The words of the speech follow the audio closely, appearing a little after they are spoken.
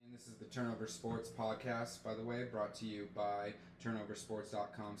Turnover Sports podcast, by the way, brought to you by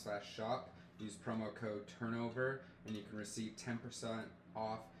turnoversports.com/shop. Use promo code turnover and you can receive 10%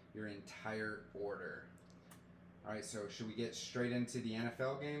 off your entire order. All right, so should we get straight into the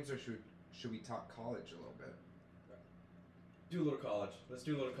NFL games, or should we talk college a little bit? Do a little college. Let's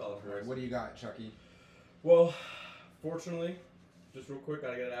do a little college. All right, what do you got, Chucky? Well, fortunately, just real quick,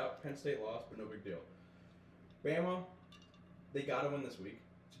 gotta get it out. Penn State lost, but no big deal. Bama, they gotta win this week.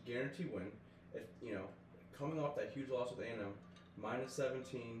 It's a guaranteed win. If coming off that huge loss with A&M,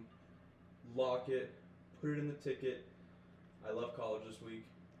 -17, lock it, put it in the ticket. I love college this week.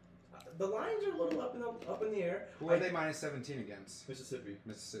 The lines are a little up in the air. Who are they -17 against? Mississippi.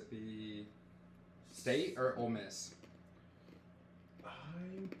 Mississippi State or Ole Miss?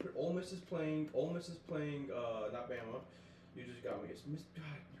 Ole Miss is playing. Not Bama. You just got me. It's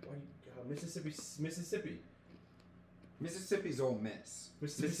Mississippi. Mississippi's Ole Miss.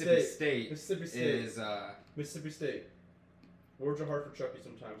 Mississippi State is Mississippi State. Words are hard for Chucky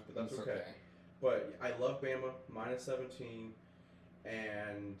sometimes, but that's okay. But I love Bama -17,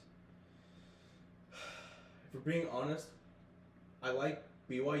 and if we're being honest, I like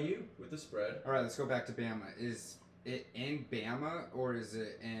BYU with the spread. All right, let's go back to Bama. Is it in Bama or is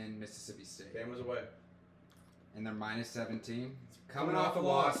it in Mississippi State? Bama's away. And they're -17? Coming off a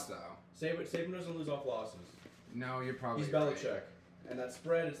loss, though. Saban doesn't lose off losses. No, you're probably He's right. Belichick. And that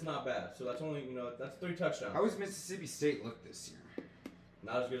spread, it's not bad. So that's only, that's 3 touchdowns. How has Mississippi State looked this year?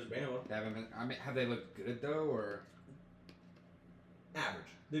 Not as good as Bama. They haven't been, have they looked good, though, or? Average.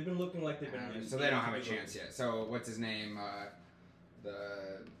 They've been looking like they've been... So they don't have a chance yet. So what's his name?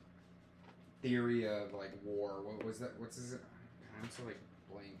 The theory of, war. What was that? What's his... I'm so,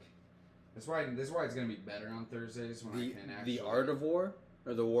 blank. That's why it's going to be better on Thursdays when I can actually... The Art of War?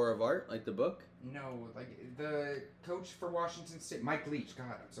 Or The War of Art? Like the book? No, the coach for Washington State, Mike Leach.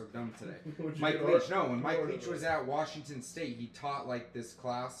 God, I'm so dumb today. Mike Leach. No, when Mike Leach was at Washington State, he taught this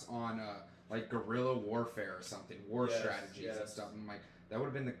class on guerrilla warfare or something, strategies and stuff. And that would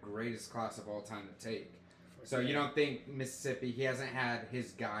have been the greatest class of all time to take. So you don't think Mississippi? He hasn't had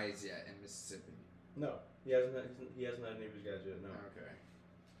his guys yet in Mississippi. No, he hasn't had any of his guys yet. No. Okay.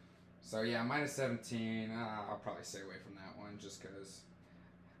 So yeah, -17. I'll probably stay away from that one just because.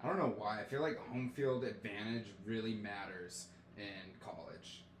 I don't know why. I feel like home field advantage really matters in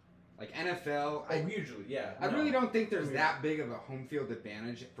college. NFL. Usually, yeah. I really don't think there's that big of a home field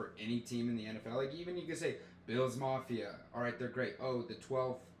advantage for any team in the NFL. Even you could say Bills Mafia. All right, they're great. Oh, the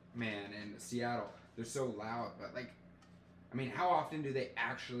 12th man in Seattle. They're so loud. But, how often do they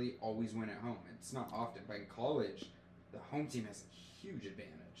actually always win at home? It's not often. But in college, the home team has a huge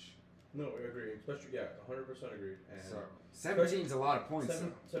advantage. No, I agree. Especially, 100% agreed. And so, 17's a lot of points.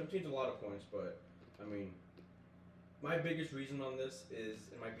 17's a lot of points, but, my biggest reason on this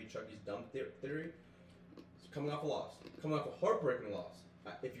is, it might be Chucky's dumb theory. It's coming off a loss. Coming off a heartbreaking loss,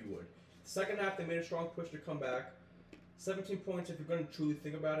 if you would. Second half, they made a strong push to come back. 17 points, if you're going to truly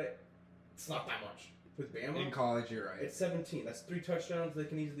think about it, it's not that much. With Bama, in college, you're right. It's 17. That's 3 touchdowns. They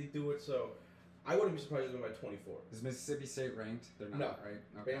can easily do it, so... I wouldn't be surprised if they went by 24. Is Mississippi State ranked? They're not, no. Right?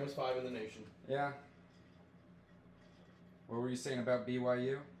 Okay. Bama's 5 in the nation. Yeah. What were you saying about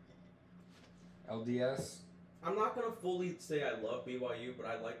BYU? LDS? I'm not going to fully say I love BYU, but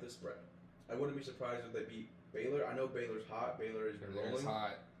I like the spread. I wouldn't be surprised if they beat Baylor. I know Baylor's hot. Baylor is rolling. Baylor's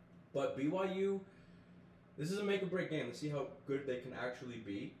hot. But BYU, this is a make-or-break game. Let's see how good they can actually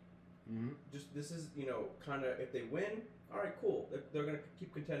be. Mm-hmm. This is, kind of, if they win... All right, cool. They're going to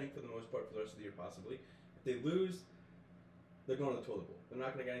keep contending for the most part for the rest of the year, possibly. If they lose, they're going to the toilet bowl. They're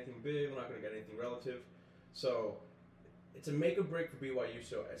not going to get anything big. They're not going to get anything relative. So it's a make or break for BYU.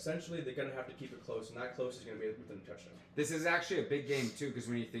 So essentially, they're going to have to keep it close, and that close is going to be within a touchdown. This is actually a big game, too, because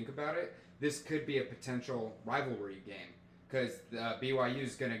when you think about it, this could be a potential rivalry game because BYU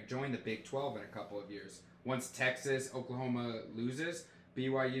is going to join the Big 12 in a couple of years. Once Texas, Oklahoma loses,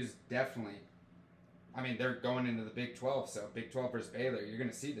 BYU's definitely... they're going into the Big 12, so Big 12 versus Baylor, you're going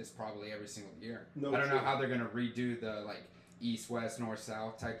to see this probably every single year. I don't know how they're going to redo the, East, West, North,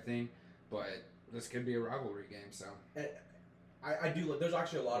 South type thing, but this could be a rivalry game, so. And I do, there's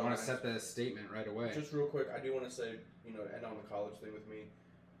actually a lot of I want to set the statement right away. Just real quick, I do want to say, end on the college thing with me.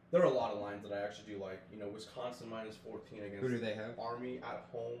 There are a lot of lines that I actually do like. Wisconsin -14 against Who do they have? Army at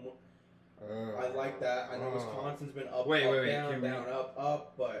home. I like that. I know Wisconsin's been up, down,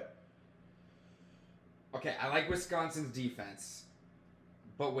 up, but... Okay, I like Wisconsin's defense,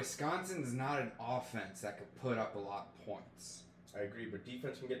 but Wisconsin's not an offense that could put up a lot of points. I agree, but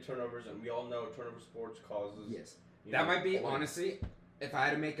defense can get turnovers, and we all know turnover sports causes... Yes. That might be, honestly, if I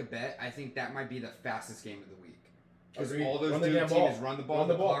had to make a bet, I think that might be the fastest game of the week. Because Agreed. all those Run the do damn team ball. is run the ball. Run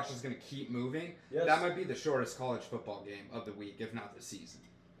The the ball. clock's just going to keep moving. Yes. That might be the shortest college football game of the week, if not the season.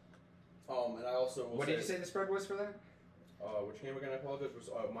 And I also will What did you say the spread was for that? Which game again? I apologize. Was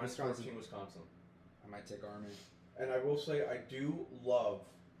minus Wisconsin. 14 Wisconsin. I might take Army. And I will say I love,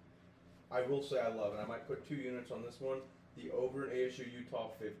 and I might put 2 units on this one, the over in ASU Utah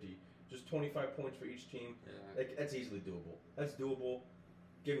 50. Just 25 points for each team. Yeah. That's easily doable. That's doable.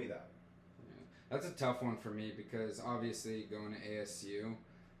 Give me that. Yeah. That's a tough one for me because obviously going to ASU,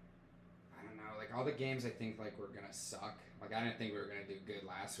 I don't know, like all the games I think like we're going to suck. Like I didn't think we were going to do good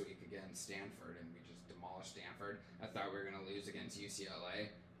last week against Stanford and we just demolished Stanford. I thought we were going to lose against UCLA.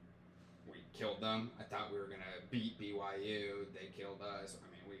 We killed them. I thought we were going to beat BYU. They killed us. I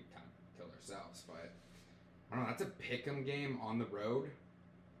mean, we kind of killed ourselves, but I don't know. That's a pick'em game on the road.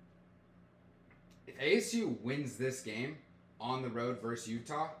 If ASU wins this game on the road versus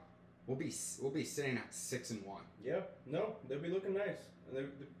Utah, we'll be sitting at 6-1. Yeah. No, they'll be looking nice. And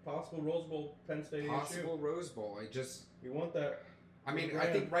the possible Rose Bowl, Penn State Possible ASU. Rose Bowl. We want that. I mean, I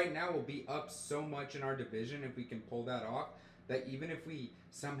think right now we'll be up so much in our division if we can pull that off that even if we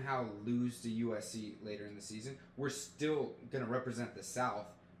somehow lose to USC later in the season, we're still going to represent the South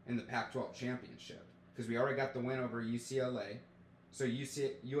in the Pac-12 championship because we already got the win over UCLA. So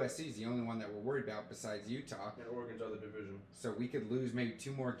USC is the only one that we're worried about besides Utah. And Oregon's other division. So we could lose maybe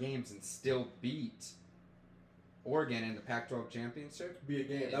 2 more games and still beat Oregon in the Pac-12 championship. Be a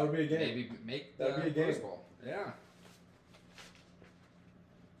game. That would be a game. Maybe make the That'd be a game. Rose Bowl. Yeah.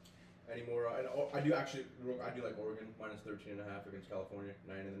 Any more? I do like Oregon minus 13.5 against California,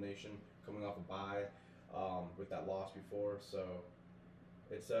 9 in the nation, coming off a bye, with that loss before. So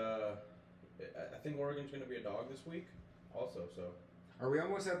it's I think Oregon's going to be a dog this week, also. So Are we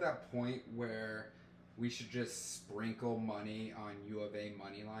almost at that point where we should just sprinkle money on U of A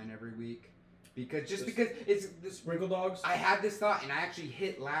money line every week? Because because it's the sprinkle dogs. I had this thought and I actually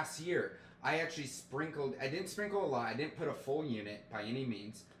hit last year. I actually sprinkled. I didn't sprinkle a lot. I didn't put a full unit by any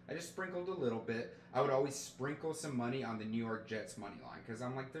means. I just sprinkled a little bit. I would always sprinkle some money on the New York Jets money line because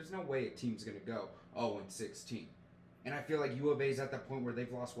I'm like, there's no way a team's gonna go 0-16. And I feel like U of A's at that point where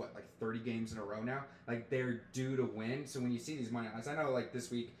they've lost like 30 games in a row now. Like they're due to win. So when you see these money lines, I know like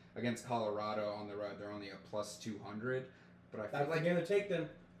this week against Colorado on the road, they're only a plus 200. But I feel That's like the game to take then.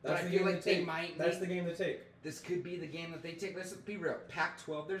 But I feel like they might. That's the game to take. This could be the game that they take. Let's be real.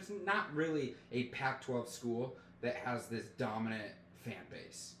 Pac-12. There's not really a Pac-12 school that has this dominant fan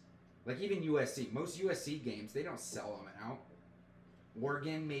base. Like even USC. Most USC games, they don't sell them out.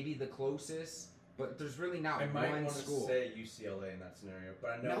 Oregon maybe the closest, but there's really not I might one want to school. say UCLA in that scenario, but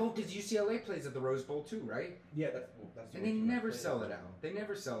I know. No, because UCLA plays at the Rose Bowl too, right? Yeah, that's the And only they team that never plays sell at it that out. level. They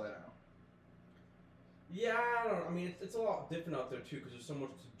never sell it out. Yeah, I don't know. I mean, it's a lot different out there too because there's so much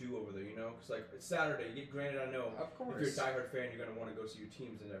to do over there, you know. Because like it's Saturday. Granted, I know Of course. if you're a diehard fan, you're gonna want to go see your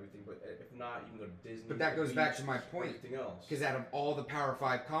teams and everything. But if not, you can go to Disney. But that the goes back beach, to my point. Everything else. Because out of all the Power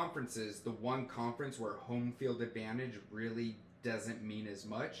 5 conferences, the one conference where home field advantage really doesn't mean as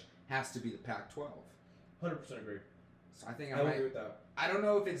much has to be the Pac-12. 100% agree. So I think I I would might. agree with that. I don't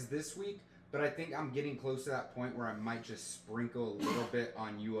know if it's this week, but I think I'm getting close to that point where I might just sprinkle a little bit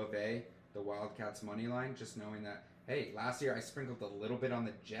on U of A, the Wildcats money line, just knowing that, hey, last year I sprinkled a little bit on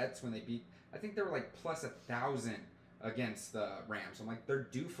the Jets when they beat, I think they were like plus 1,000 against the Rams. I'm like, they're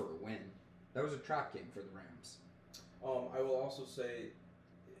due for a win. That was a trap game for the Rams. I will also say,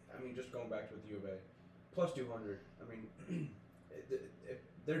 I mean, just going back to with U of A, plus 200. I mean, if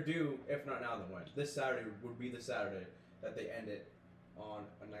they're due, if not now, then when? This Saturday would be the Saturday that they end it on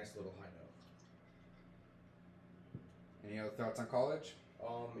a nice little high note. Any other thoughts on college?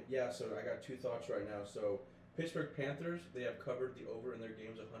 Yeah, so I got 2 thoughts right now. So Pittsburgh Panthers, they have covered the over in their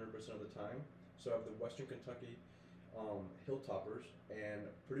games 100% of the time. So I have the Western Kentucky Hilltoppers and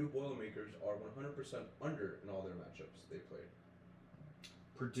Purdue Boilermakers are 100% under in all their matchups they played.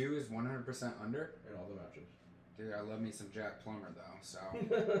 Purdue is 100% under. In all the matchups. Dude, I love me some Jack Plummer though, so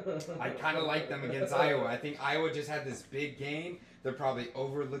I kind of like them against Iowa. I think Iowa just had this big game. They're probably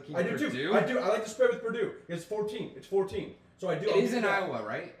overlooking I do Purdue. too. I do. I like the spread with Purdue. It's 14. It's 14. So I do. It I'll is give in that. Iowa,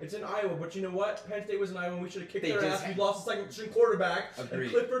 right? It's in Iowa, but you know what? Penn State was in Iowa and we should have kicked They their just ass. We had- lost the second string quarterback. Agreed.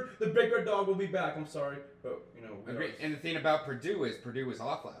 And Clifford, the big red dog, will be back. I'm sorry. But, you know. we Agreed. always- And the thing about Purdue is Purdue was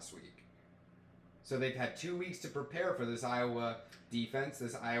off last week. So they've had 2 weeks to prepare for this Iowa defense,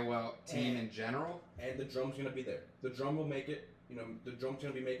 this Iowa team in general. And the drum's going to be there. The drum will make it. You know, the drum's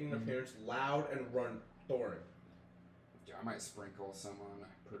going to be making an appearance loud and run thorn. Dude, I might sprinkle some on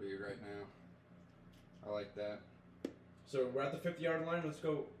Purdue right now. I like that. So we're at the 50-yard line. Let's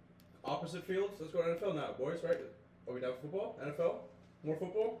go opposite fields. Let's go to NFL now, boys, right? Are we down for football? NFL? More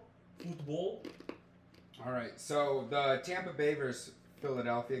football? Football? All right, so the Tampa Bay versus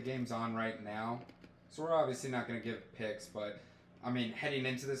Philadelphia game's on right now. So we're obviously not going to give picks, but I mean, heading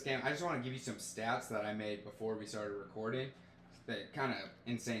into this game, I just want to give you some stats that I made before we started recording. They're kind of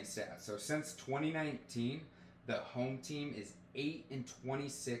insane stats. So since 2019, the home team is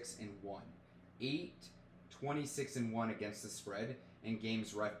 8-26-1. 8-26-1 against the spread in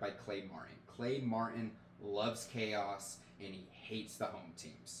games ref by Clay Martin. Clay Martin loves chaos and he hates the home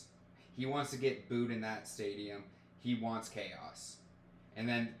teams. He wants to get booed in that stadium. He wants chaos. And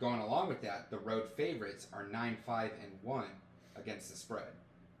then going along with that, the road favorites are 9-5-1 against the spread.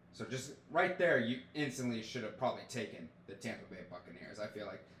 So just right there, you instantly should have probably taken the Tampa Bay Buccaneers. I feel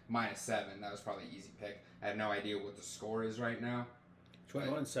like -7, that was probably an easy pick. I have no idea what the score is right now.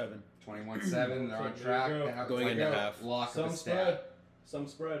 21-7. 21-7, they're on track. Going into half. Lock Some of a spread. stat. Some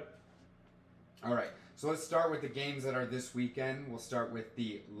spread. All right, so let's start with the games that are this weekend. We'll start with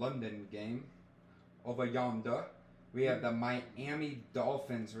the London game. Over yonder, we have the Miami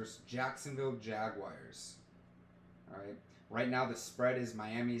Dolphins versus Jacksonville Jaguars. All right, right now the spread is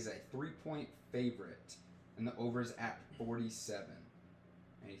Miami's a 3-point favorite, and the over's at 47.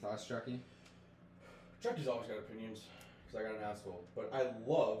 Any thoughts, Chucky? Chucky's always got opinions because I got an asshole. But I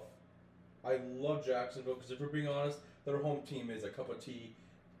love Jacksonville because if we're being honest, their home team is a cup of tea,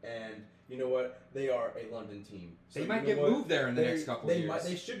 and you know what? They are a London team. So They might get moved there in the next couple of years.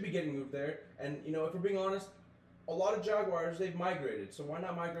 They should be getting moved there, and you know if we're being honest, a lot of Jaguars they've migrated. So why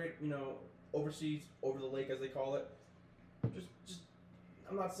not migrate? You know, overseas, over the lake as they call it. Just.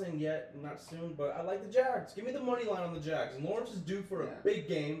 I'm not saying yet, not soon, but I like the Jags. Give me the money line on the Jags. And Lawrence is due for a big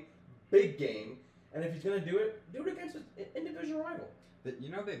game, and if he's gonna do it against an in-division rival. You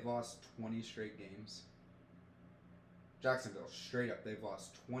know they've lost 20 straight games? Jacksonville, straight up, they've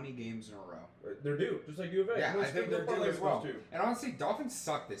lost 20 games in a row. They're due, just like U of A. Yeah, I think they're due as well. Too. And honestly, Dolphins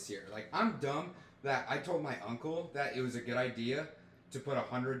suck this year. Like, I'm dumb that I told my uncle that it was a good idea to put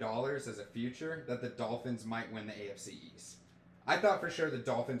 $100 as a future that the Dolphins might win the AFC East. I thought for sure the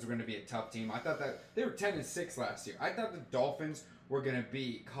Dolphins were going to be a tough team. I thought that they were 10-6 last year. I thought the Dolphins were going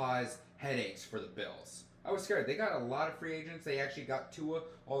to cause headaches for the Bills. I was scared. They got a lot of free agents. They actually got Tua,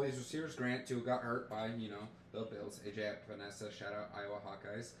 all these receivers. Grant, Tua got hurt by, the Bills. AJ Epinesa, shout out Iowa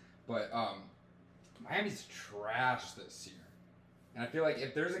Hawkeyes. But Miami's trash this year. And I feel like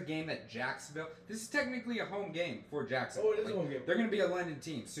if there's a game that Jacksonville, this is technically a home game for Jacksonville. Oh, it is a home game. They're going to be a London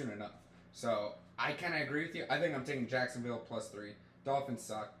team soon enough. So I kind of agree with you. I think I'm taking Jacksonville +3. Dolphins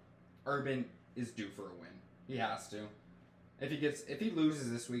suck. Urban is due for a win. He has to. If he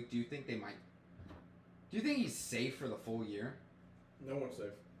loses this week, do you think they might? Do you think he's safe for the full year? No one's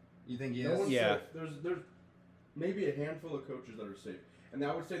safe. You think he No is? one's Yeah. safe. There's maybe a handful of coaches that are safe, and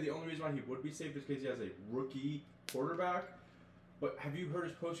I would say the only reason why he would be safe is because he has a rookie quarterback. But have you heard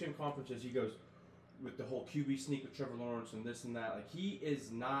his post-game conferences? He goes with the whole QB sneak with Trevor Lawrence and this and that. Like he is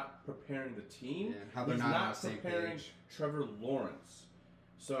not preparing the team. Yeah, how they're He's not on the same preparing page. Trevor Lawrence.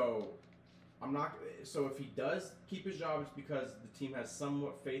 So I'm not. So if he does keep his job, it's because the team has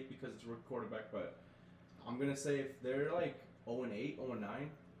somewhat faith because it's a rookie quarterback. But I'm gonna say if they're like 0-8, 0-9,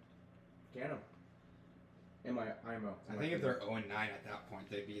 get them. IMO. I think if they're 0-9 at that point,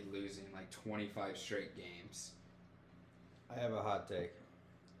 they'd be losing like 25 straight games. I have a hot take.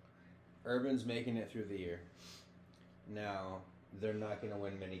 Urban's making it through the year. Now, they're not going to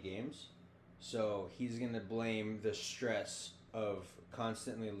win many games. So he's going to blame the stress of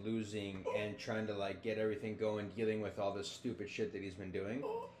constantly losing and trying to get everything going, dealing with all this stupid shit that he's been doing.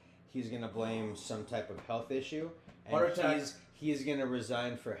 He's going to blame some type of health issue. And Heart attack. he's going to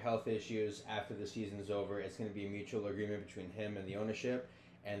resign for health issues after the season's over. It's going to be a mutual agreement between him and the ownership,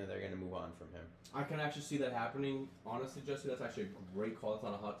 and then they're going to move on from him. I can actually see that happening. Honestly, Jesse, that's actually a great call. It's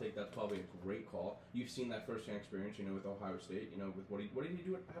not a hot take. That's probably a great call. You've seen that firsthand experience, with Ohio State. With what did he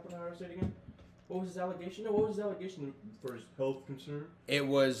do? What happened to Ohio State again? What was his allegation? No, what was his allegation for his health concern? It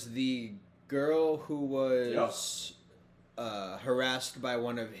was the girl who was harassed by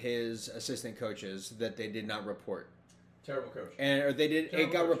one of his assistant coaches that they did not report. Terrible coach. Or they did. Terrible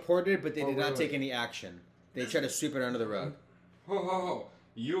It got coach. reported, but they did not really? take any action. They tried to sweep it under the rug. Ho ho ho!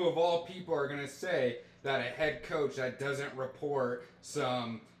 You of all people are gonna say that a head coach that doesn't report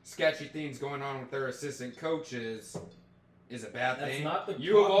some sketchy things going on with their assistant coaches is a bad That's thing. not the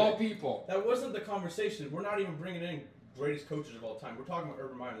You of all topic. people. That wasn't the conversation. We're not even bringing in greatest coaches of all time. We're talking about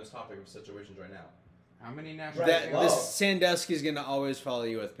Urban Meyer on this topic of situations right now. How many national? Right. champions- Well- This Sandusky's gonna always follow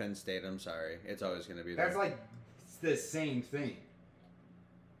you with Penn State. I'm sorry, it's always gonna be there. That's like the same thing.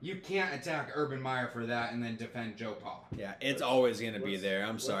 You can't attack Urban Meyer for that and then defend Joe Pa. Yeah, it's always gonna be Let's- there.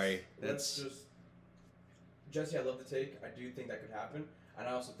 I'm sorry. Let's just Jesse, I love the take. I do think that could happen, and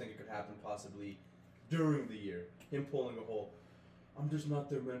I also think it could happen possibly during the year. Him pulling a whole, I'm just not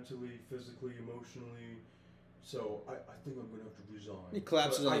there mentally, physically, emotionally. So I think I'm gonna have to resign. He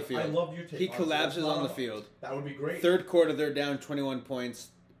collapses on the field. I love your take. He honestly. collapses That's on the not- field. That would be great. Third quarter, they're down 21 points.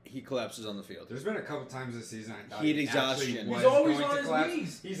 He collapses on the field. There's been a couple times this season I thought Heat he actually exhaustion. was He's always going on to his collapse.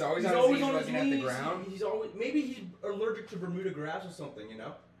 knees. He's always He's on always his knees on his looking at the knees. ground. He's always maybe he's allergic to Bermuda grass or something. You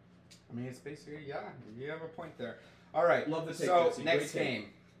know. I mean, it's basically, yeah, you have a point there. All right, Love the take, so Jesse. next Great take. game,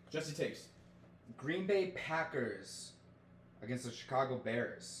 Jesse takes. Green Bay Packers against the Chicago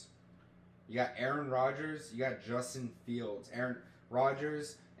Bears. You got Aaron Rodgers, you got Justin Fields. Aaron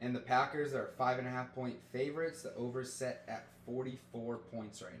Rodgers and the Packers are 5.5 point favorites. The over's set at 44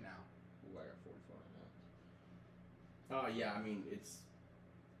 points right now. Ooh, I got 44. Yeah, I mean it's.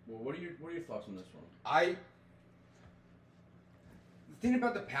 Well, what are your thoughts on this one? The thing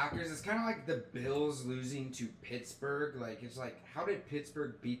about the Packers is kind of like the Bills losing to Pittsburgh. Like, it's like, how did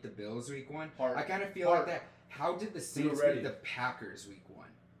Pittsburgh beat the Bills week 1? Hard. I kind of feel Hard. like that. How did the Saints ready. beat the Packers week 1?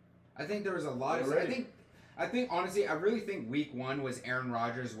 I think there was a lot They of. were ready. I think honestly, I really think week 1 was Aaron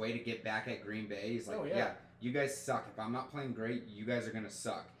Rodgers' way to get back at Green Bay. He's like, Oh, yeah. yeah, you guys suck. If I'm not playing great, you guys are gonna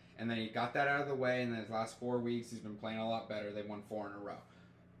suck. And then he got that out of the way. And then his last 4 weeks, he's been playing a lot better. They won 4 in a row.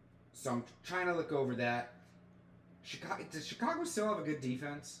 So I'm trying to look over that. Does Chicago still have a good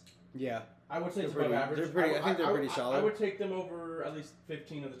defense? Yeah. I would say They're it's above pretty- average. they're pretty- I think they're pretty solid. I would take them over at least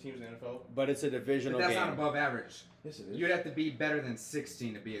 15 of the teams in the NFL. But it's a But divisional that's game. not above average. Yes, it is. You'd have to be better than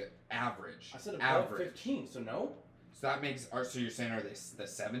 16 to be average. I said above average. 15, so no. So that makes. So you're saying are they the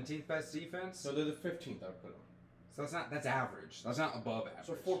 17th best defense? So they're the 15th. I would put them. So that's average. That's not above average.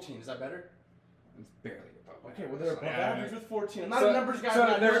 So 14 is that better? It's barely above. Okay, well average. they're above Yeah. average with 14. I'm not So, a numbers guy. so but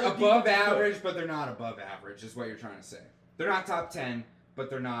I they're know the above defense is good. average, but they're not above average. Is what you're trying to say. They're not top 10, but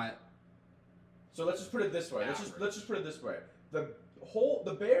they're not. So let's just put it this way. Let's Average. just put it this way.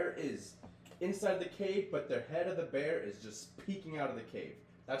 The bear is inside the cave, but the head of the bear is just peeking out of the cave.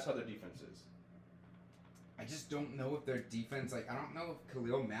 That's how their defense is. I just don't know if their defense. Like I don't know if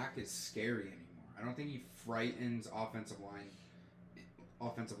Khalil Mack is scary anymore. I don't think he frightens offensive lines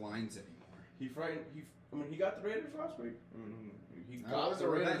anymore. He frightened. He got the Raiders last week. He That got was the a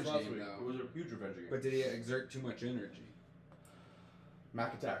Raiders revenge last game, week. though. It was a huge revenge game. But did he exert too much energy?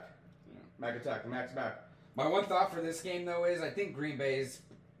 Mac attack. Yeah. Mac attack. Mac's back. My one thought for this game though is I think Green Bay is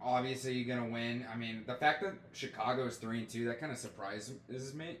obviously gonna win. I mean, the fact that Chicago is 3-2 that kind of surprises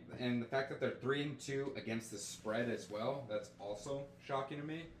me, and the fact that they're 3-2 against the spread as well, that's also shocking to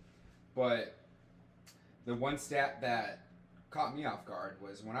me. But the one stat that caught me off guard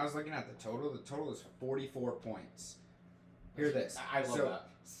was when I was looking at the total. The total is 44 points. Hear this. I love that.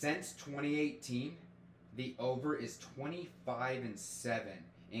 Since 2018, the over is 25-7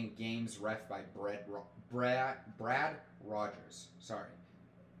 in games ref by Brad Rogers. Sorry.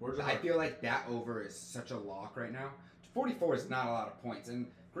 Where's your I heart? feel like that over is such a lock right now. 44 is not a lot of points. And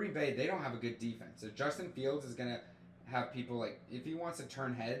Green Bay, they don't have a good defense. So Justin Fields is going to have people like, if he wants to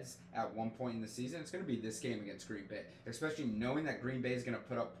turn heads at one point in the season, it's going to be this game against Green Bay. Especially knowing that Green Bay is going to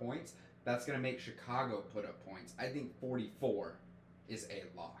put up points, that's going to make Chicago put up points. I think 44 is a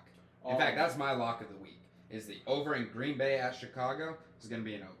lock. In fact, that's my lock of the week. Is the over in Green Bay at Chicago is going to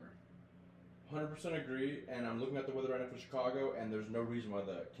be an over. 100% agree, and I'm looking at the weather right now for Chicago, and there's no reason why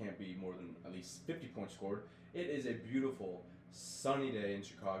that can't be more than at least 50 points scored. It is a beautiful, sunny day in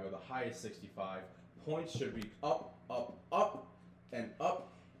Chicago. The high is 65. Points should be up, and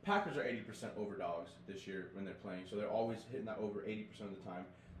up. Packers are 80% overdogs this year when they're playing, so they're always hitting that over 80% of the time.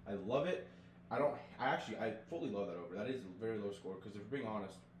 I love it. I fully love that over. That is a very low score, because if we're being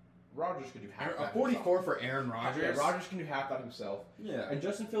honest, Rodgers could do half that 44 for Aaron Rodgers. Yeah, Rodgers can do half that himself. Yeah. And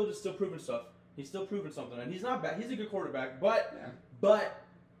Justin Fields is still proving stuff. He's still proving something, and he's not bad. He's a good quarterback, but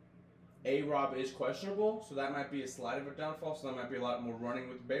A-Rob is questionable, so that might be a slight of a downfall. So that might be a lot more running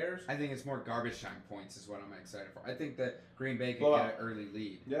with the Bears. I think it's more garbage time points is what I'm excited for. I think that Green Bay could Blowout. get an early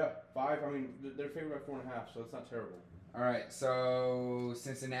lead. Yeah, 5. I mean, they're favored by 4.5, so it's not terrible. All right, so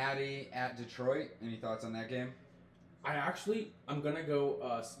Cincinnati at Detroit. Any thoughts on that game? I'm gonna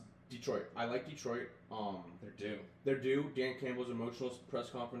go Detroit. I like Detroit. They're due. They're due. Dan Campbell's emotional press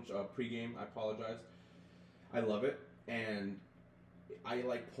conference pregame. I apologize. I love it, and I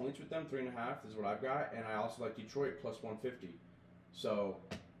like points with them. 3.5 is what I've got, and I also like Detroit plus 150. So,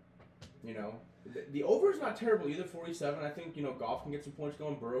 the over is not terrible either. 47. I think Goff can get some points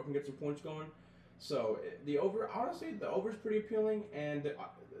going. Burrow can get some points going. So the over, honestly, the over is pretty appealing, and the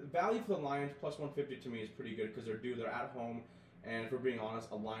value for the Lions plus 150 to me is pretty good because they're due. They're at home, and if we're being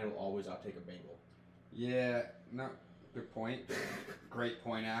honest, a Lion will always outtake a Bengal. Yeah, no. Good point. Great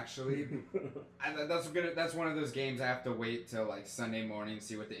point, actually. That's one of those games I have to wait till like Sunday morning,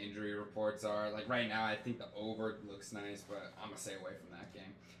 see what the injury reports are. Like right now, I think the over looks nice, but I'm gonna stay away from that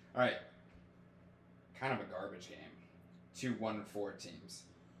game. All right, kind of a garbage game. 2 1-4 teams.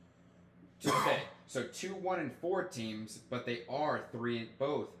 Okay, so 2 1-4 teams, but they are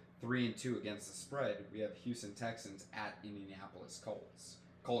both 3-2 against the spread. We have Houston Texans at Indianapolis Colts.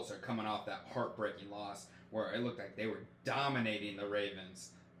 Colts are coming off that heartbreaking loss where it looked like they were dominating the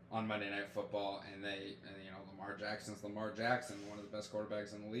Ravens on Monday Night Football, and Lamar Jackson's Lamar Jackson, one of the best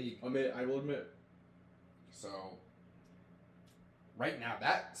quarterbacks in the league. I will admit. So, right now,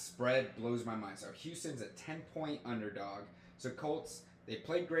 that spread blows my mind. So, Houston's a 10-point underdog. So, Colts, they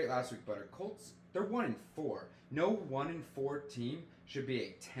played great last week, but Colts, they're 1-4. No 1-4 team should be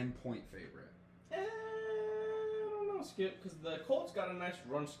a 10-point favorite. I don't know, Skip, because the Colts got a nice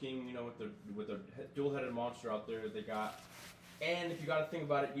run scheme, with their dual-headed monster out there they got. And if you got to think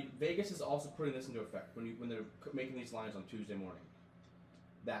about it, Vegas is also putting this into effect when they're making these lines on Tuesday morning.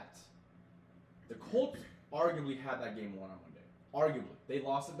 That the Colts arguably had that game won on Monday. Arguably, they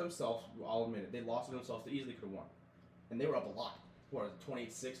lost it themselves. I'll admit it. They lost it themselves. They easily could have won, and they were up a lot. What was it,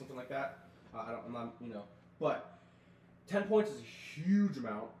 28-6, something like that? But 10 points is a huge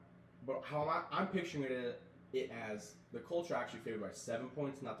amount. But how I'm picturing it as the Colts are actually favored by 7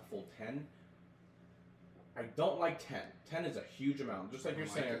 points, not the full 10. I don't like 10. 10 is a huge amount, just like you're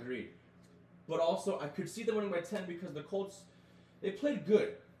saying. I agree. But also, I could see them winning by 10 because the Colts, they played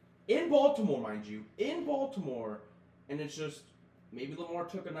good. In Baltimore, mind you. In Baltimore. And it's just, maybe Lamar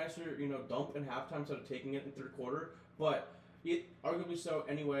took a nicer, dump in halftime instead of taking it in third quarter. But, arguably so.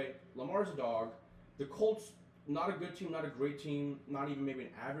 Anyway, Lamar's a dog. The Colts, not a good team, not a great team, not even maybe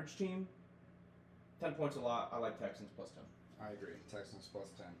an average team. 10 points a lot. I like Texans plus 10. I agree. Texans plus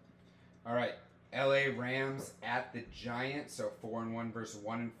 10. All right. LA Rams at the Giants, so 4-1 versus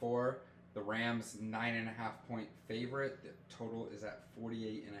 1-4. The Rams 9.5-point favorite. The total is at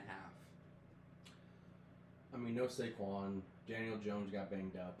 48.5. I mean, no Saquon. Daniel Jones got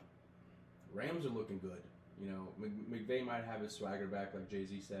banged up. Rams are looking good. McVay might have his swagger back, like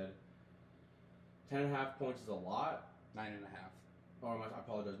Jay-Z said. 10.5 points is a lot. 9.5. Oh, I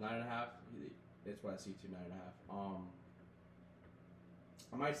apologize. 9.5. It's what I see too. 9.5.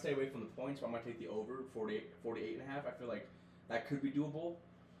 I might stay away from the points, but I might take the over, 48.5. I feel like that could be doable.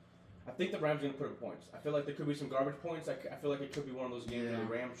 I think the Rams are going to put up points. I feel like there could be some garbage points. I feel like it could be one of those games where the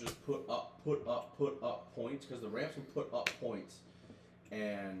Rams just put up points, because the Rams can put up points.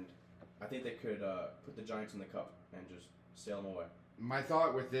 And I think they could put the Giants in the cup and just sail them away. My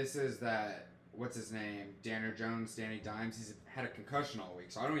thought with this is that, what's his name? Danny Dimes, he's had a concussion all week,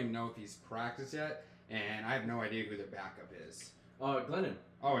 so I don't even know if he's practiced yet, and I have no idea who their backup is. Glennon.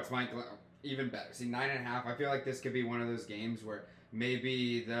 Oh, it's Mike Glennon. Even better. See, 9.5. I feel like this could be one of those games where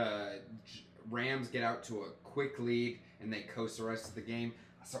maybe the Rams get out to a quick lead and they coast the rest of the game.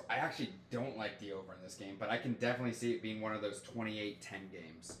 So I actually don't like the over in this game, but I can definitely see it being one of those 28-10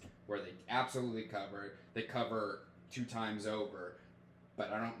 games where they absolutely cover. They cover 2 times over,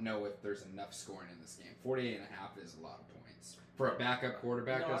 but I don't know if there's enough scoring in this game. 48.5 is a lot of points for a backup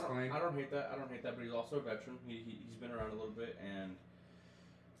quarterback that's playing. I don't hate that. But he's also a veteran. He's been around a little bit, and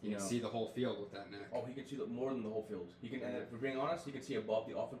you can see the whole field with that neck. Oh, he can see more than the whole field. He can, and if we're being honest, he can see above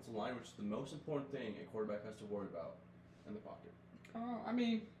the offensive line, which is the most important thing a quarterback has to worry about in the pocket. I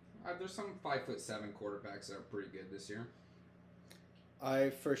mean, there's some 5'7" quarterbacks that are pretty good this year.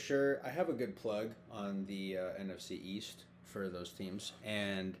 I have a good plug on the NFC East for those teams,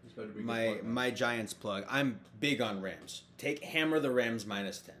 and my Giants plug. I'm big on Rams. Hammer the Rams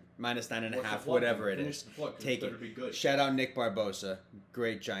minus 10. Minus 9.5, whatever it is. Take it. Shout out Nick Barbosa,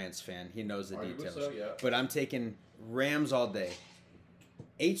 great Giants fan. He knows the details. So, yeah. But I'm taking Rams all day.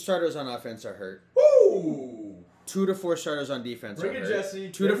 8 starters on offense are hurt. Woo! 2 to 4 starters on defense Bring are it, hurt. Jesse.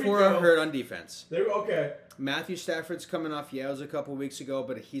 2 to 4 are hurt on defense. Okay. Matthew Stafford's coming off yells a couple weeks ago,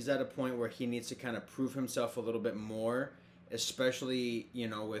 but he's at a point where he needs to kind of prove himself a little bit more, especially,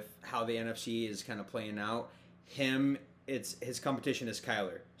 with how the NFC is kind of playing out. His competition is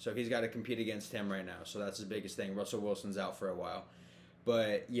Kyler, so he's got to compete against him right now. So that's his biggest thing. Russell Wilson's out for a while,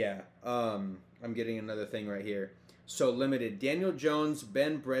 but yeah, I'm getting another thing right here. So limited: Daniel Jones,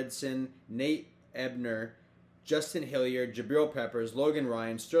 Ben Bredesen, Nate Ebner, Justin Hilliard, Jabril Peppers, Logan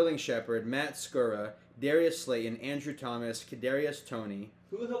Ryan, Sterling Shepard, Matt Skura, Darius Slayton, Andrew Thomas, Kadarius Toney.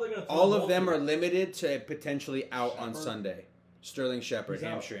 Who the hell are they going to throw? All of them are limited to potentially out on Sunday. Sterling Shepard,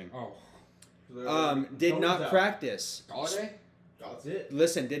 hamstring. Oh. Did not practice. Galladay? That's it.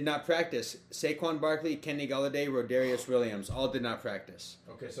 Listen, did not practice. Saquon Barkley, Kenny Galladay, Rodarius Williams, all did not practice.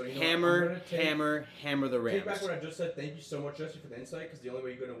 Okay, so you know Hammer, what? I'm gonna hammer the Rams. take back what I just said. Thank you so much, Jesse, for the insight. Because the only way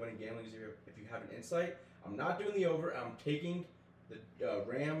you're going to win in gambling is if you have an insight. I'm not doing the over. I'm taking the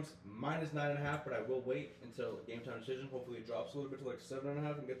Rams -9.5, but I will wait until game time decision. Hopefully, it drops a little bit to like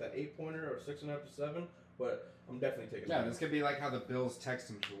 7.5 and get that 8-pointer or 6.5 to 7. But I'm definitely taking. Yeah, the this could be like how the Bills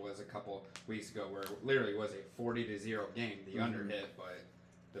Texans was a couple weeks ago, where it literally was a 40-0 game. The under hit, but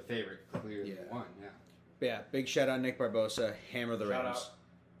the favorite clearly won. Yeah. Yeah, big shout out Nick Barbosa, hammer the Shout Rams.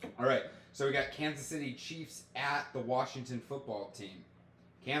 All right, so we got Kansas City Chiefs at the Washington Football Team.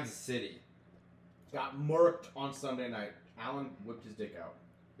 Kansas City. Got murked on Sunday night. Allen whipped his dick out.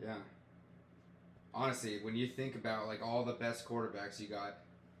 Yeah. Honestly, when you think about like all the best quarterbacks, you got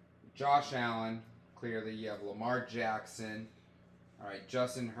Josh Allen. Clearly, you have Lamar Jackson. All right,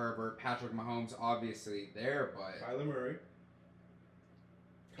 Justin Herbert, Patrick Mahomes, obviously there, but Kyler Murray.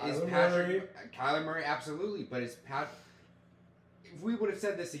 Kyler Murray, absolutely, but is Pat? If we would have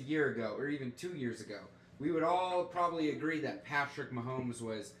said this a year ago or even 2 years ago, we would all probably agree that Patrick Mahomes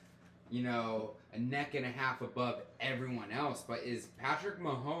was, you know, a neck and a half above everyone else. But is Patrick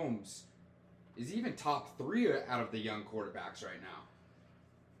Mahomes is even top 3 out of the young quarterbacks right now?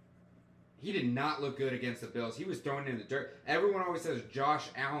 He did not look good against the Bills. He was thrown in the dirt. Everyone always says Josh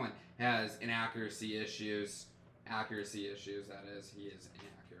Allen has inaccuracy issues. Accuracy issues, that is. He is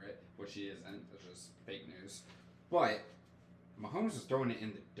inaccurate, which he isn't. That's just fake news. But Mahomes was throwing it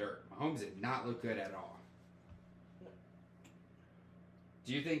in the dirt. Mahomes did not look good at all.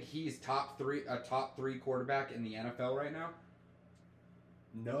 Do you think he's a top 3 quarterback in the NFL right now?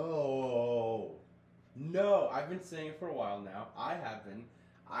 No. I've been saying it for a while now. I have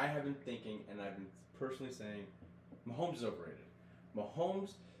been thinking, and I've been personally saying, Mahomes is overrated.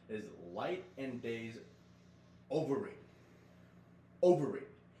 Mahomes is light and days overrated.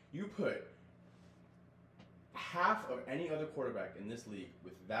 You put half of any other quarterback in this league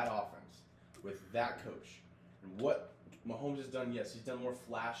with that offense, with that coach, and what Mahomes has done. Yes, he's done more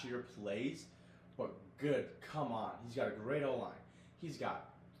flashier plays, but good. Come on, he's got a great O-line. He's got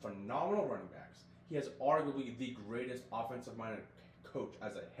phenomenal running backs. He has arguably the greatest offensive-minded coach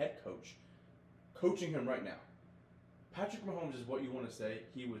as a head coach coaching him right now. Patrick Mahomes is what you want to say.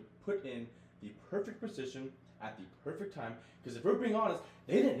 He was put in the perfect position at the perfect time, because if we're being honest,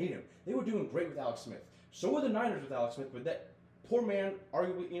 they didn't need him. They were doing great with Alex Smith. So were the Niners with Alex Smith, but that poor man,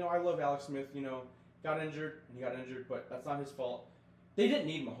 arguably, I love Alex Smith, got injured, but that's not his fault. They didn't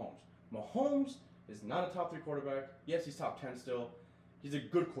need Mahomes. Mahomes is not a top 3 quarterback. Yes, he's top 10 still. He's a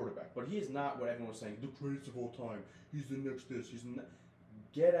good quarterback, but he is not what everyone was saying, the greatest of all time. He's the next this, he's the next.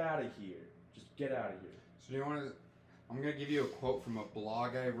 Get out of here. Just get out of here. So I'm going to give you a quote from a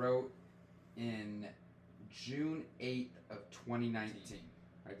blog I wrote in June 8th of 2019.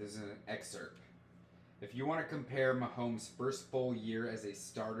 Right, this is an excerpt. If you want to compare Mahomes' first full year as a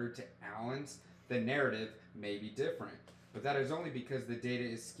starter to Allen's, the narrative may be different. But that is only because the data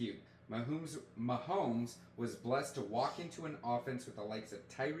is skewed. Mahomes was blessed to walk into an offense with the likes of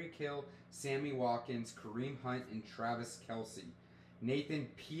Tyreek Hill, Sammy Watkins, Kareem Hunt, and Travis Kelce. Nathan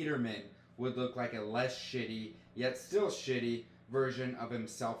Peterman would look like a less shitty, yet still shitty, version of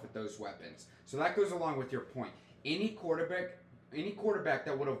himself with those weapons. So that goes along with your point. Any quarterback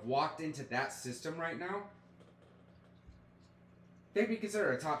that would have walked into that system right now, they'd be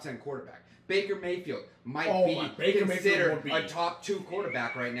considered a top 10 quarterback. Baker Mayfield might be considered a top 2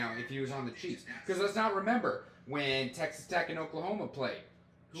 quarterback right now if he was on the Chiefs. Because let's not remember when Texas Tech and Oklahoma played.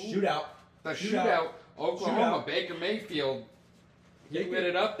 Shootout. Oklahoma, Baker Mayfield, he lit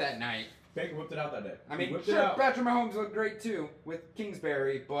it up that night. Baker whipped it out that day. I mean, sure, Patrick Mahomes looked great too with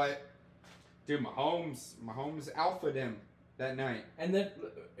Kingsbury, but dude, Mahomes alphaed him that night. And then,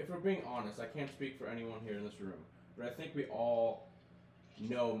 if we're being honest, I can't speak for anyone here in this room, but I think we all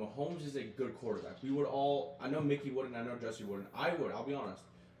know Mahomes is a good quarterback. I know Mickey wouldn't, I know Jesse wouldn't. I would, I'll be honest.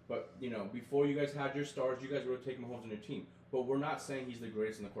 But, before you guys had your stars, you guys would have taken Mahomes on your team. But we're not saying he's the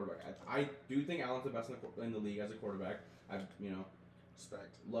greatest in the quarterback. I do think Allen's the best in the league as a quarterback.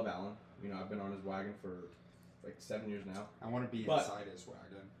 Respect. Love Allen. I've been on his wagon for like 7 years now. I want to be inside his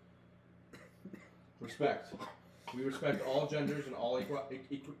wagon. Respect. We respect all genders and all equality.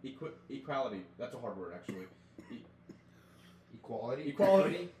 That's a hard word, actually.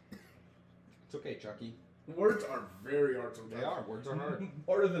 Equality? It's okay, Chucky. Words are very hard sometimes. They are. Words are hard.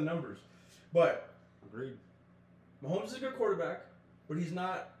 Harder than numbers. But agreed. Mahomes is a good quarterback, but he's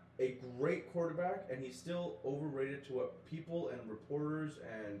not a great quarterback, and he's still overrated to what people and reporters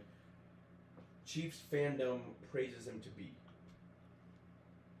and Chiefs fandom praises him to be.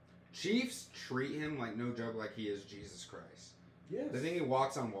 Chiefs treat him like no joke, like he is Jesus Christ. Yes. The thing he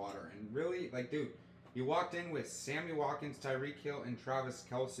walks on water, and really, like, dude, he walked in with Sammy Watkins, Tyreek Hill, and Travis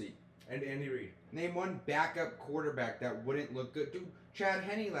Kelce. And Andy Reid. Name one backup quarterback that wouldn't look good. Dude, Chad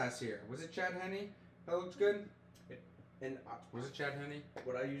Henne last year. Was it Chad Henne that looked good? And Was it Chad Henne?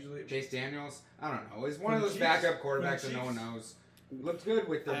 what I usually Chase Daniels? I don't know. He's one For of the those Chiefs- backup for the quarterbacks that no one Chiefs. knows. Looked good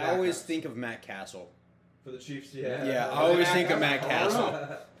with their I always backups. think of Matt Castle. for the Chiefs, Yeah, I Oh, always Matt think of Castle. Matt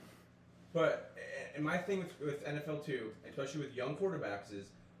Castle. But and my thing with NFL too, especially with young quarterbacks, is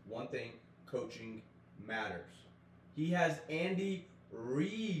one thing: coaching matters. He has Andy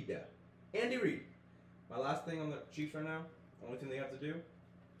Reid. Andy Reid. My last thing on the Chiefs right now, only thing they have to do,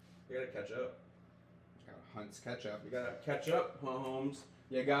 they gotta catch up. Hunt's catch up. You gotta catch up, Mahomes.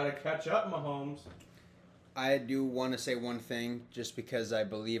 You gotta catch up, Mahomes. I do want to say one thing, just because I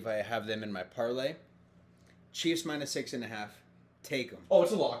believe I have them in my parlay. Chiefs minus 6.5. Take them. Oh,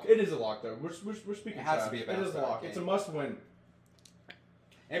 it's a lock. It is a lock, though. We're speaking. It has to trash. be a It is a bounce-back lock. game. It's a must-win.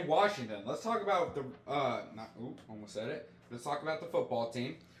 And Washington. Let's talk about the almost said it. Let's talk about the football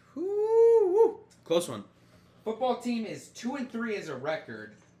team. Woo. Close one. Football team is 2-3 as a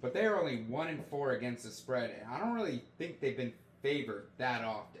record, but they're only 1-4 against the spread, and I don't really think they've been favored that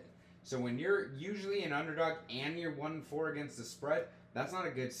often. So when you're usually an underdog and you're 1-4 against the spread, that's not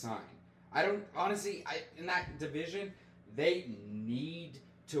a good sign. I don't honestly. In that division, they need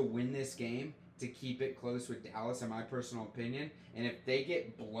to win this game to keep it close with Dallas, in my personal opinion. And if they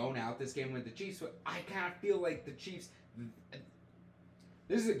get blown out this game with the Chiefs, I kind of feel like the Chiefs.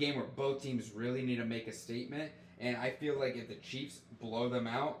 This is a game where both teams really need to make a statement, and I feel like if the Chiefs blow them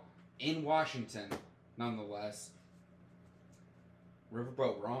out in Washington, nonetheless,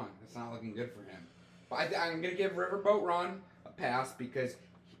 Riverboat Ron, it's not looking good for him. But I'm going to give Riverboat Ron a pass because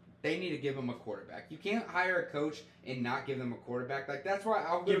they need to give him a quarterback. You can't hire a coach and not give them a quarterback. Like, that's why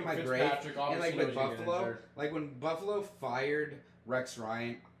I'll give him my grade. Fitzpatrick, And like obviously with knows he's gonna Buffalo, insert. like when Buffalo fired Rex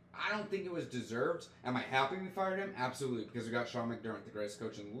Ryan, I don't think it was deserved. Am I happy we fired him? Absolutely, because we got Sean McDermott, the greatest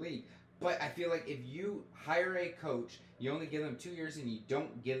coach in the league. But I feel like if you hire a coach, you only give them 2 years and you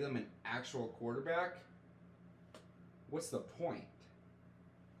don't give them an actual quarterback, what's the point?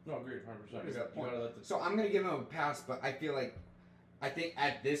 No, agreed, 100%. What You is got, the you gotta let the So I'm going to give them a pass, but I think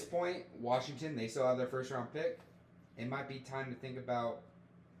at this point, Washington, they still have their first round pick. It might be time to think about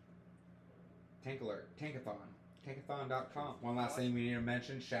Tank Alert, Tankathon, Tankathon.com. One last thing we need to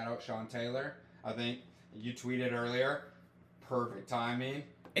mention, shout out Sean Taylor. I think you tweeted earlier. Perfect timing.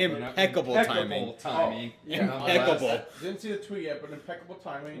 Impeccable timing. timing. Yeah. Oh, Impeccable. Didn't see the tweet yet, but impeccable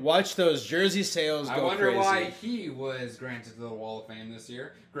timing. Watch those jersey sales I go wonder crazy. why he was granted to the Wall of Fame this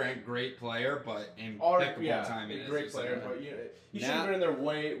year. Great player, but Or, impeccable yeah, timing. as great you player, said. but he should Now- have been in there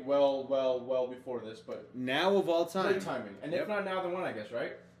way well before this. But Now of all time. great timing, and if not now, then when, I guess,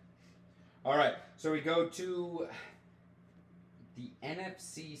 right? All right, so we go to the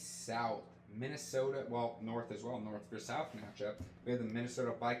NFC South. Minnesota, well, North as well, North versus South matchup. We have the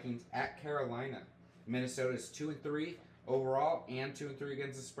Minnesota Vikings at Carolina. Minnesota is 2-3 overall and 2-3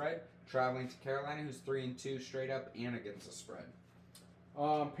 against the spread. Traveling to Carolina, who's 3-2 straight up and against the spread.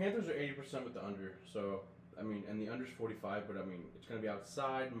 Panthers are 80% with the under, so I mean, and the under's 45, but I mean, it's gonna be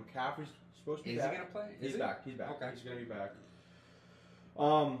outside. McCaffrey's supposed to be Is back. he gonna play? He's Is he? back. He's back. Okay. He's gonna be back.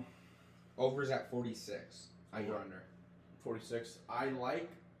 Over's at 46. I- Over under. 46. I like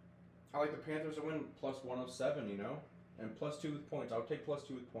the Panthers to win plus 107, you know, and plus 2 with points. I would take plus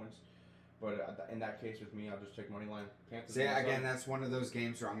 2 with points, but in that case with me, I'll just take money line. Panthers. See, 107. again, that's one of those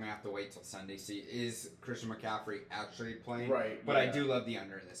games where I'm gonna have to wait till Sunday. See, is Christian McCaffrey actually playing? Right, But I yeah. do love the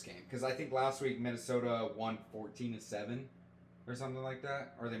under in this game because I think last week Minnesota won 14-7 or something like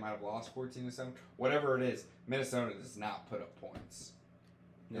that, or they might have lost 14-7. Whatever it is, Minnesota does not put up points.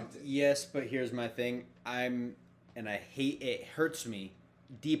 No. Yes, but here's my thing. And I hate it. Hurts me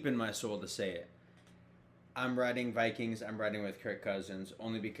deep in my soul to say it. I'm riding Vikings. I'm riding with Kirk Cousins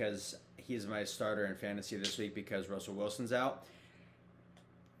only because he's my starter in fantasy this week because Russell Wilson's out.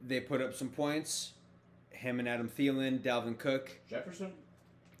 They put up some points. Him and Adam Thielen, Dalvin Cook, Jefferson.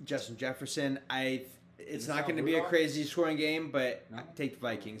 Justin Jefferson. It's You not saw going to be a Rudolph? crazy scoring game, but No? take the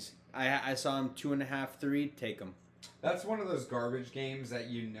Vikings. I saw him 2.5, 3. Take them. That's one of those garbage games that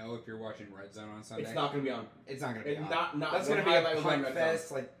you know if you're watching Red Zone on Sunday. It's not gonna be on. It's not gonna be It's on. not. That's the gonna be highlight a was on punt Red fest.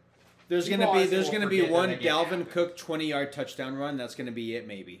 Zone. Like There's People gonna be always will be forget one that the game Dalvin happened. Cook 20-yard touchdown run. That's gonna be it,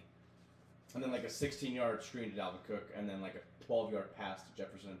 maybe. And then like a 16-yard screen to Dalvin Cook, and then like a 12-yard pass to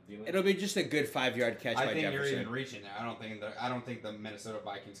Jefferson and Thielen. It'll be just a good 5-yard catch I by think you're Jefferson. even reaching there. I don't think the Minnesota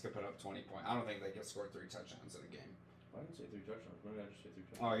Vikings could put up 20 points. I don't think they could score 3 touchdowns in a game. I didn't say 3 touchdowns. When did I just say 3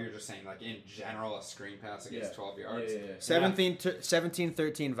 touchdowns? Oh, you're just saying like in general a screen pass against Yeah. 12 Yeah, yards. yeah, yeah.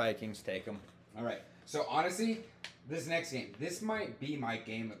 17-13 Vikings, take them. All right. So honestly, This next game, this might be my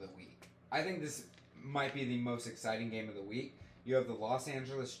game of the week. I think this might be the most exciting game of the week. You have the Los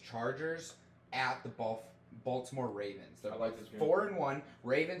Angeles Chargers at the Baltimore Ravens. They're I like this game. 4-1.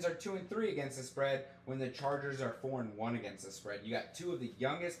 Ravens are 2-3 against the spread, when the Chargers are 4-1 against the spread. You got two of the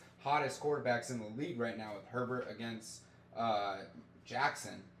youngest, hottest quarterbacks in the league right now with Herbert against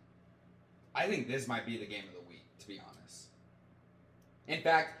Jackson. I think this might be the game of the week, to be honest. In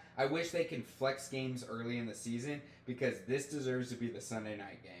fact, I wish they could flex games early in the season because this deserves to be the Sunday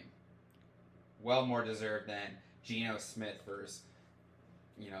night game. Well more deserved than Geno Smith versus,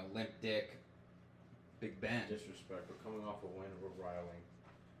 Limp Dick Big Ben. Disrespect. We're coming off a win. We're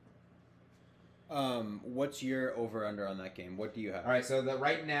riling. What's your over/under on that game? What do you have? All right, so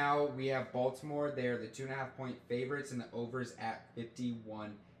right now we have Baltimore. They're the 2.5-point favorites, and the over's at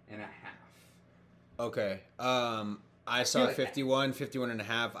 51.5. Okay. I saw 51 and a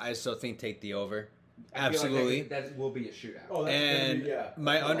half. I still think take the over. I feel like Absolutely. that will be a shootout. Oh, that's gonna And be, yeah.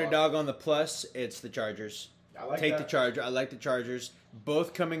 my That's a lot. underdog on the plus, it's the Chargers. I like Take that. the Charger. I like the Chargers.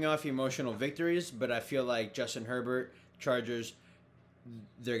 Both coming off emotional victories, but I feel like Justin Herbert, Chargers,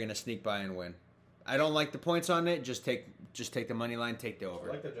 they're gonna sneak by and win. I don't like the points on it. Just take the money line. Take the I over.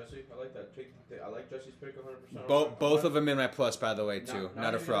 like that, Jesse. I like that. I like Jesse's pick 100%. Both of them in my plus, by the way, too. Now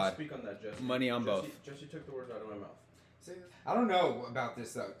Not a you fraud. Speak on that, Jesse. Money on both. Jesse took the words out of my mouth. See, I don't know about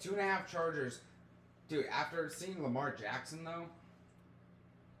this though. 2.5 Chargers, dude. After seeing Lamar Jackson though,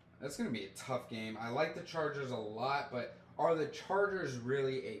 that's gonna be a tough game. I like the Chargers a lot, but are the Chargers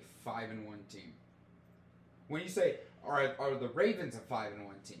really a 5-1 team? When you say are the Ravens a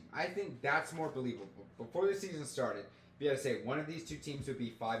 5-1 team, I think that's more believable. Before the season started, if you had to say one of these two teams would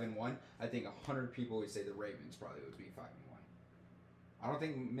be 5-1, I think 100 people would say the Ravens probably would be 5-1. I don't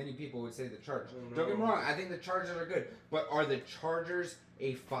think many people would say the Chargers. Oh, Don't get me no. wrong, I think the Chargers are good, but are the Chargers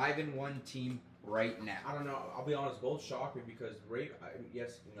a 5-1 team right now? I don't know. I'll be honest. Both shocked me because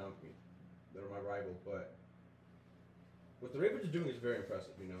yes, they're my rival, but what the Ravens are doing is very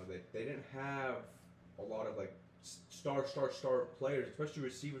impressive. They didn't have a lot of like star players, especially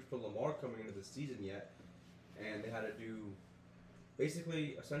receivers for Lamar coming into the season yet, and they had to do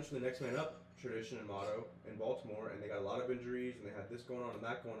basically essentially next man up tradition and motto in Baltimore, and they got a lot of injuries, and they had this going on and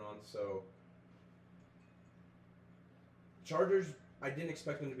that going on. So Chargers, I didn't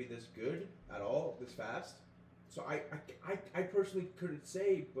expect them to be this good at all, this fast. So I personally couldn't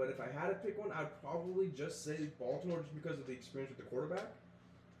say, but if I had to pick one, I'd probably just say Baltimore just because of the experience with the quarterback.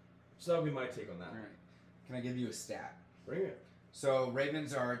 So that would be my take on that. All right. Can I give you a stat? Bring it. So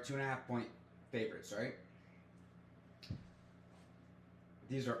Ravens are 2.5-point favorites, right?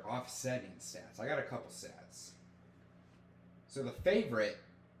 These are offsetting stats. I got a couple stats. So the favorite,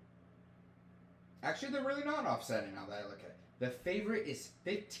 actually they're really not offsetting now that I look at it. The favorite is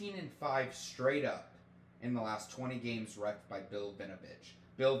 15-5 straight up in the last 20 games reffed by Bill Vinovich.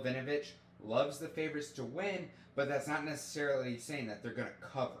 Bill Vinovich loves the favorites to win, but that's not necessarily saying that they're going to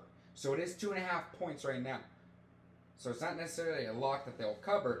cover. So it is 2.5 points right now. So it's not necessarily a lock that they'll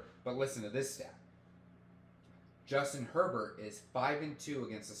cover, but listen to this stat. Justin Herbert is 5-2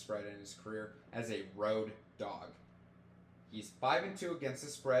 against the spread in his career as a road dog. He's 5-2 against the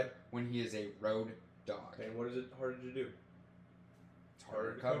spread when he is a road dog. Okay, and what is it harder to do? It's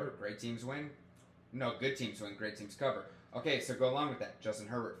harder to cover. Great teams win. No, good teams win. Great teams cover. Okay, so go along with that. Justin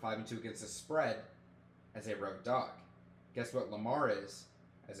Herbert 5-2 against the spread as a road dog. Guess what Lamar is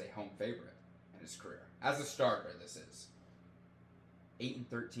as a home favorite in his career? As a starter, this is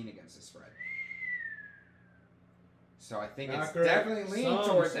 8-13 against the spread. So I think it's Accurate. definitely leaning Some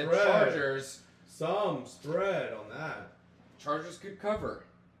towards the spread. Chargers. Some spread on that. Chargers could cover.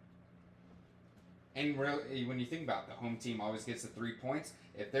 And really, when you think about it, the home team always gets the 3 points.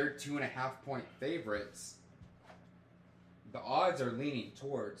 If they're 2.5-point favorites, the odds are leaning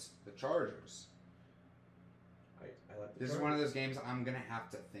towards the Chargers. I like the This is one of those games I'm going to have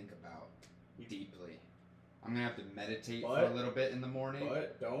to think about deeply. I'm going to have to meditate for a little bit in the morning.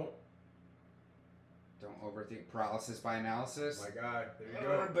 But don't. Don't overthink. Paralysis by analysis. My God, there you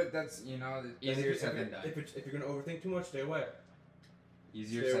go. But that's, easier said than done. If you're gonna overthink too much, stay away.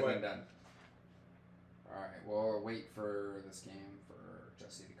 Easier Stay said away. than done. Alright, we'll wait for this game for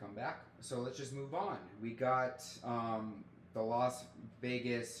Jesse to come back. So let's just move on. We got the Las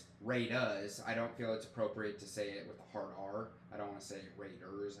Vegas Raiders. I don't feel it's appropriate to say it with a hard R. I don't want to say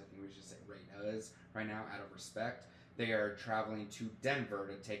Raiders. I think we should say Raiders right now out of respect. They are traveling to Denver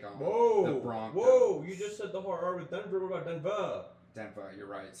to take on the Broncos. Whoa! You just said the hard R with Denver. What about Denver? Denver, you're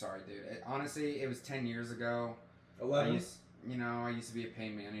right. Sorry, dude. Honestly, it was 10 years ago. 11. I used to be a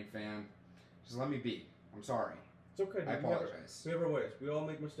Payne Manning fan. Just let me be. I'm sorry. It's okay. Dude. I apologize. We have our ways. We all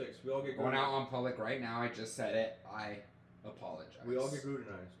make mistakes. We all get Going Gruden. out on public right now, I just said it. I apologize. We all get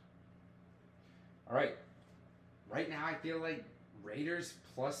Grudenized. All right. Right now, I feel like Raiders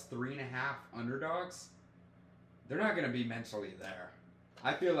plus 3.5 underdogs, they're not going to be mentally there.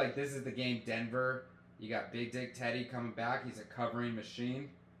 I feel like this is the game. Denver, you got Big Dick Teddy coming back. He's a covering machine.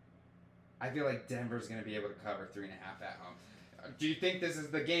 I feel like Denver's going to be able to cover 3.5 at home. Do you think this is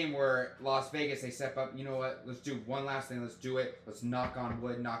the game where Las Vegas, they step up, you know what, let's do one last thing, let's do it. Let's knock on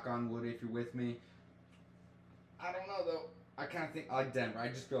wood if you're with me. I don't know, though. I kind of think I like Denver. I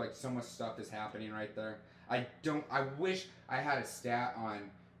just feel like so much stuff is happening right there. I wish I had a stat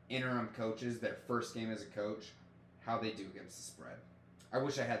on interim coaches, their first game as a coach, how they do against the spread. I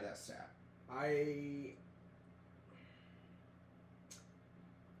wish I had that stat. I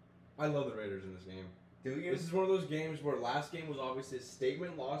love the Raiders in this game. Do you? This is one of those games where last game was obviously a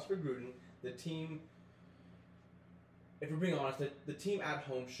statement loss for Gruden. The team, if we're being honest, the team at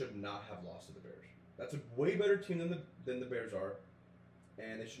home should not have lost to the Bears. That's a way better team than the Bears are,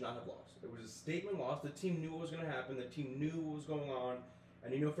 and they should not have lost. It was a statement loss. The team knew what was going to happen. The team knew what was going on,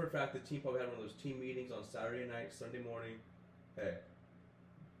 and you know for a fact the team probably had one of those team meetings on Saturday night, Sunday morning. Hey,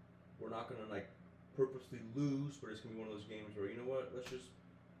 we're not going to purposely lose, but it's going to be one of those games where, you know what, let's just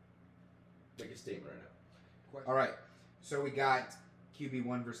make a statement right now. All right, so we got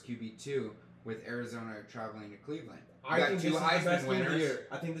QB1 versus QB2 with Arizona traveling to Cleveland. We got two Heisman winners.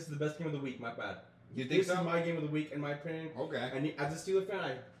 I think this is the best game of the week. My bad. You think so? This is my game of the week, in my opinion. Okay. And as a Steelers fan,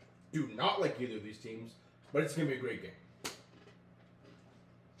 I do not like either of these teams, but it's going to be a great game.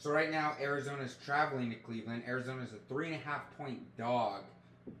 So right now, Arizona's traveling to Cleveland. Arizona's a 3.5-point dog.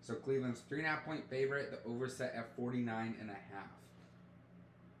 So Cleveland's 3.5-point favorite. The over set at 49.5.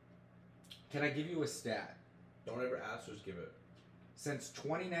 Can I give you a stat? Don't ever ask, just give it. Since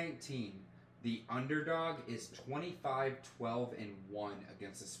 2019, the underdog is 25-12-1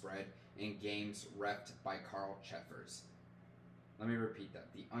 against the spread in games repped by Carl Cheffers. Let me repeat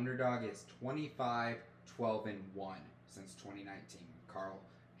that. The underdog is 25-12-1 since 2019. Carl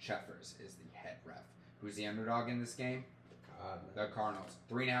Cheffers is the head ref. Who's the underdog in this game? The Cardinals.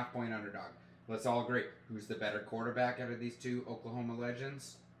 3.5-point underdog. Let's all agree. Who's the better quarterback out of these two Oklahoma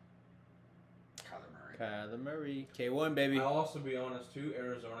legends? Kyler Murray. K1, baby. I'll also be honest, too.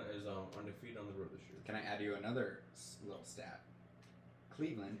 Arizona is undefeated on the road this year. Can I add you another little stat?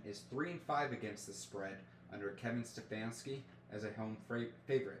 Cleveland is 3-5 against the spread under Kevin Stefanski as a home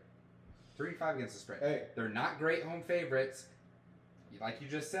favorite. 3-5 against the spread. Hey. They're not great home favorites. Like you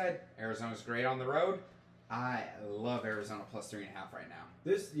just said, Arizona's great on the road. I love Arizona plus 3.5 right now.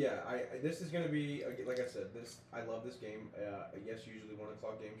 This is going to be, like I said, I love this game. Yes, usually 1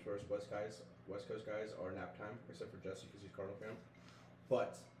 o'clock games for us West Coast guys are nap time, except for Jesse because he's Cardinal fan.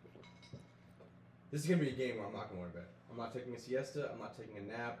 But this is going to be a game where I'm not going to go to bed. I'm not taking a siesta. I'm not taking a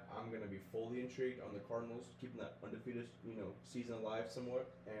nap. I'm going to be fully intrigued on the Cardinals keeping that undefeated, season alive somewhat,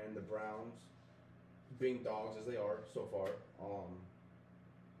 and the Browns being dogs as they are so far.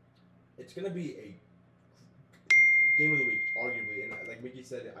 It's going to be a game of the week, arguably, and like Mickey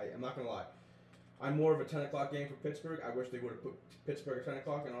said, I'm not gonna lie. I'm more of a 10 o'clock game for Pittsburgh. I wish they would have put Pittsburgh at 10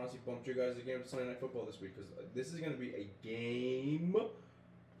 o'clock and honestly bumped you guys a game of Sunday Night Football this week because this is gonna be a game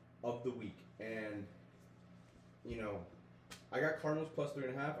of the week. And I got Cardinals plus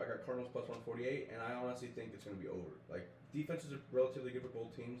 3.5. I got Cardinals plus 148, and I honestly think it's gonna be over. Like defenses are relatively good for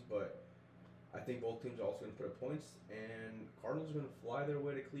both teams, but I think both teams are also gonna put up points, and Cardinals are gonna fly their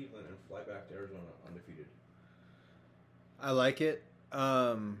way to Cleveland and fly back to Arizona undefeated. I like it.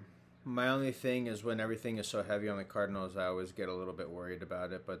 My only thing is when everything is so heavy on the Cardinals, I always get a little bit worried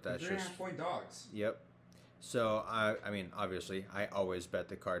about it. But that's just 3.5-point dogs. Yep. So I mean, obviously, I always bet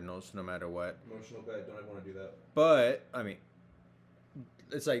the Cardinals no matter what. Emotional bet. Don't ever want to do that. But I mean,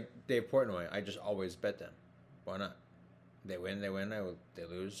 it's like Dave Portnoy. I just always bet them. Why not? They win. They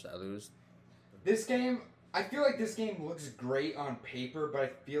lose. I lose. This game, I feel like this game looks great on paper, but I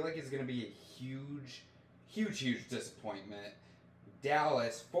feel like it's going to be a huge disappointment.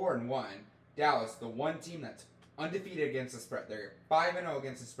 Dallas 4-1. Dallas, the one team that's undefeated against the spread. They're 5-0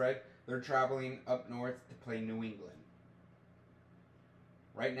 against the spread. They're traveling up north to play New England.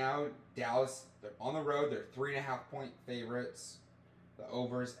 Right now, Dallas, they're on the road. They're 3.5-point favorites. The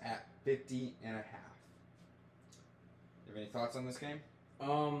over's at 50.5. You have any thoughts on this game?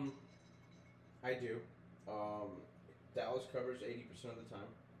 I do. Dallas covers 80% of the time.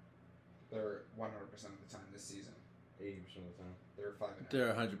 They're 100% of the time this season. 80% of the time. They're 5-0.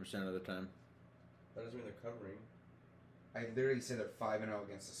 They're 100% of the time. That doesn't mean they're covering. I literally said they're 5-0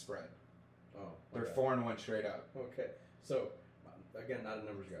 against the spread. Oh. They're okay. 4-1 straight up. Okay. So, again, not a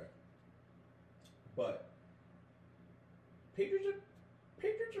numbers guy. But Patriots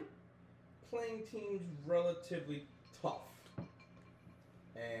are playing teams relatively tough,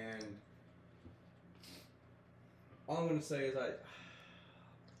 and all I'm gonna say is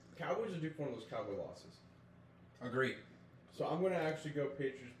Cowboys are due for one of those Cowboy losses. Agreed. So I'm gonna actually go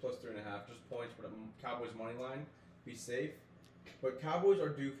Patriots plus 3.5, just points, but Cowboys money line, be safe. But Cowboys are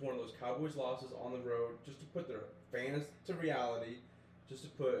due for one of those Cowboys losses on the road, just to put their fans to reality, just to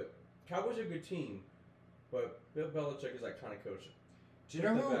put Cowboys are a good team, but Bill Belichick is that kind of coach. Do you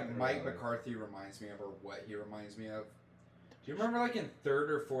know who Mike McCarthy reminds me of, or what he reminds me of? Do you remember, like, in 3rd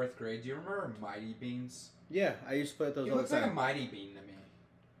or 4th grade, do you remember Mighty Beans? Yeah, I used to play with those He all the looks like a time. Mighty Bean to me.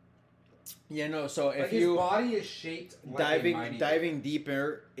 Yeah, no. So Like, if his you body is shaped like a Mighty diving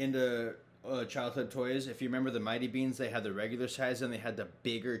deeper into childhood toys, if you remember the Mighty Beans, they had the regular size and they had the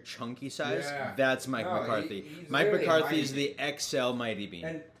bigger, chunky size. Yeah. That's Mike No, McCarthy. he's Mike literally McCarthy Mighty is the XL Mighty Bean.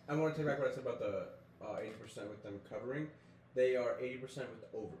 And I want to take back what I said about the 80% with them covering. They are 80% with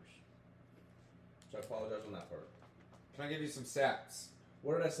the overs. So I apologize on that part. Can I give you some stats?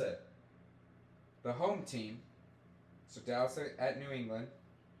 What did I say? The home team, so Dallas at New England,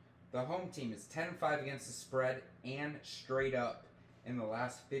 the home team is 10-5 against the spread and straight up in the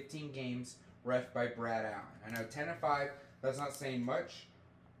last 15 games, ref by Brad Allen. I know 10-5, that's not saying much,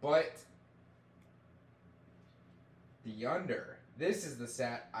 but the under, this is the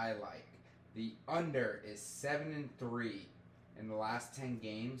stat I like. The under is 7-3 in the last 10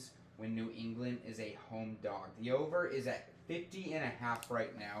 games when New England is a home dog. The over is at 50.5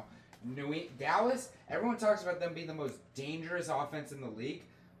 right now. Dallas, everyone talks about them being the most dangerous offense in the league,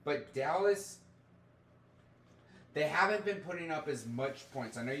 but Dallas, they haven't been putting up as much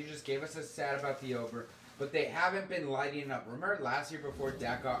points. I know you just gave us a stat about the over, but they haven't been lighting up. Remember last year before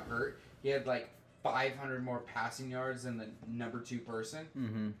Dak got hurt, he had like 500 more passing yards than the number 2 person.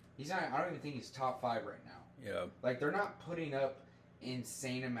 Mm-hmm. He's not. I don't even think he's top 5 right now. Yeah. Like, they're not putting up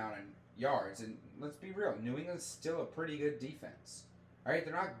insane amount of yards. And let's be real, New England's still a pretty good defense. All right,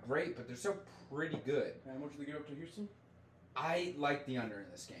 they're not great, but they're still pretty good. And what did they give up to Houston? I like the under in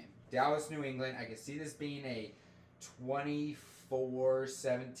this game. Dallas, New England. I can see this being a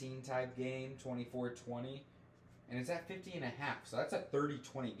 24-17 type game, 24-20. And it's at 50.5, so that's a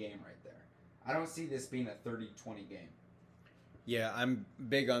 30-20 game right there. I don't see this being a 30-20 game. Yeah, I'm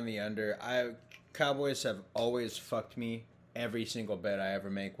big on the under. Cowboys have always fucked me every single bet I ever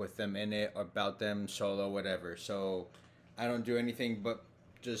make with them in it, about them, solo, whatever. So I don't do anything but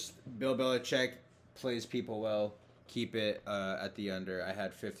just Bill Belichick plays people well. Keep it at the under. I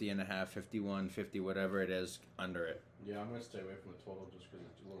had 50.5, 51, 50, whatever it is, under it. Yeah, I'm going to stay away from the total just because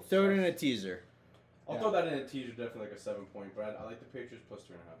it's a little Throw it in soft. a teaser. I'll throw that in a teaser, definitely like a 7-point, but I like the Patriots plus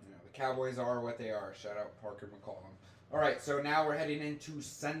 3.5. Yeah, the Cowboys are what they are. Shout out Parker McCollum. All right, so now we're heading into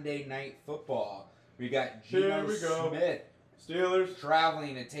Sunday Night Football. We got Geno Smith Steelers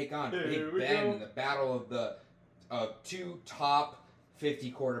traveling to take on Here Big we Ben go. in the battle of the 2 top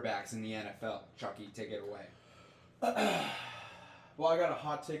 50 quarterbacks in the NFL. Chucky, take it away. Well, I got a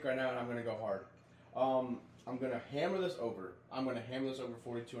hot take right now, and I'm going to go hard. I'm going to hammer this over. I'm going to hammer this over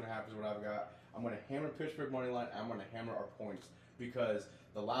 42.5 is what I've got. I'm going to hammer Pittsburgh money line, and I'm going to hammer our points. Because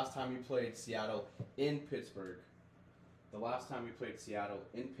the last time we played Seattle in Pittsburgh,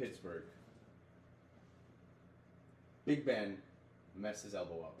 Big Ben messed his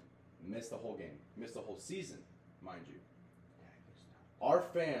elbow up. Missed the whole game. Missed the whole season, mind you. Our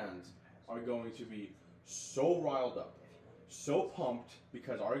fans are going to be so riled up, so pumped,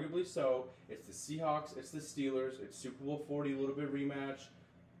 because arguably so, it's the Seahawks, it's the Steelers, it's Super Bowl 40, a little bit rematch.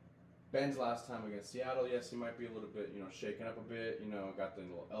 Ben's last time against Seattle, yes, he might be a little bit, shaken up a bit, got the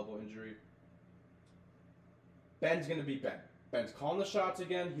little elbow injury. Ben's going to be Ben. Ben's calling the shots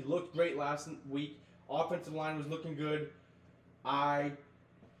again. He looked great last week. Offensive line was looking good. I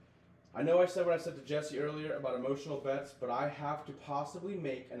know I said what I said to Jesse earlier about emotional bets, but I have to possibly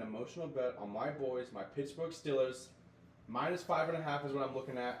make an emotional bet on my boys, my Pittsburgh Steelers. Minus 5.5 is what I'm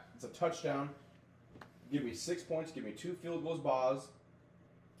looking at. It's a touchdown. Give me 6 points. Give me 2 field goals, Boz.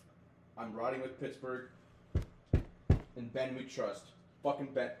 I'm riding with Pittsburgh. And Ben, we trust.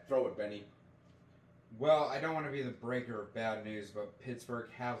 Fucking bet. Throw it, Benny. Well, I don't want to be the breaker of bad news, but Pittsburgh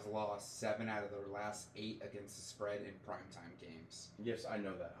has lost 7 out of their last 8 against the spread in primetime games. Yes, I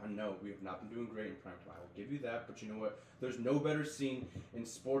know that. I know we have not been doing great in primetime. I will give you that, but you know what? There's no better scene in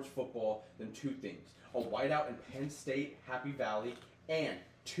sports football than 2 things. A whiteout in Penn State, Happy Valley, and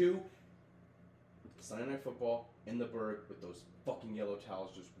 2, Sunday Night Football in the Berg with those fucking yellow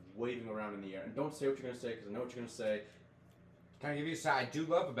towels just waving around in the air. And don't say what you're going to say, because I know what you're going to say. Can I give you a side I do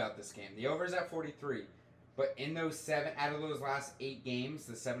love about this game? The over is at 43, but in those 7 out of those last 8 games,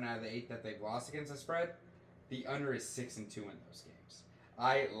 the 7 out of the 8 that they've lost against the spread, The under is 6-2 in those games.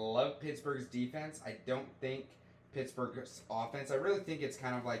 I love Pittsburgh's defense. I don't think Pittsburgh's offense. I really think it's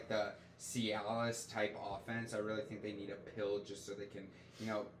kind of like the Cialis type offense. I really think they need a pill just so they can,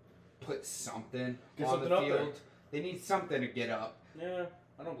 put something Get on something the up there. field. They need something to get up. Yeah,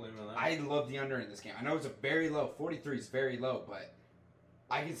 I don't blame you on that. I love the under in this game. I know it's a very low. 43 is very low, but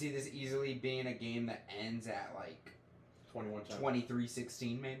I can see this easily being a game that ends at like 21-10.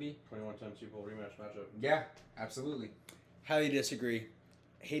 23-16 maybe. 21-10 Super Bowl rematch matchup. Yeah, absolutely. Highly disagree.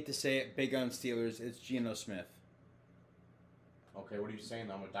 Hate to say it, big on Steelers. It's Geno Smith. Okay, what are you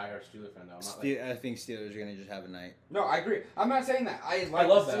saying? I'm a diehard Steelers fan now. I'm not I think Steelers are gonna just have a night. No, I agree. I'm not saying that. I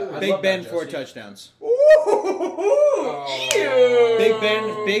love the that. Steelers. I Big love Ben, that, 4 Jesse. touchdowns. Oh.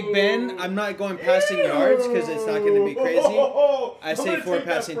 Big Ben. I'm not going passing yards because it's not going to be crazy. I say 4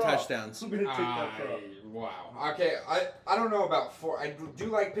 passing touchdowns. I'm gonna take that prop. Wow. Okay, I don't know about 4. I do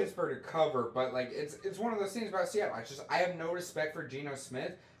like Pittsburgh to cover, but like it's one of those things about Seattle. I have no respect for Geno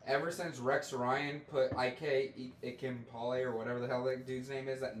Smith ever since Rex Ryan put Ikem Pale or whatever the hell that dude's name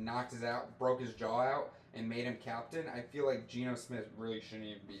is that knocked his out, broke his jaw out, and made him captain. I feel like Geno Smith really shouldn't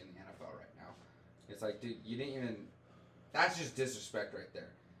even be in the NFL right now. It's like, dude, you didn't even. That's just disrespect right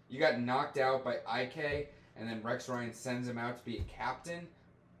there. You got knocked out by IK, and then Rex Ryan sends him out to be a captain.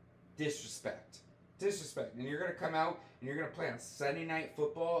 Disrespect. And you're going to come out, and you're going to play on Sunday Night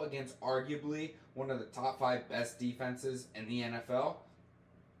Football against arguably one of the top 5 best defenses in the NFL.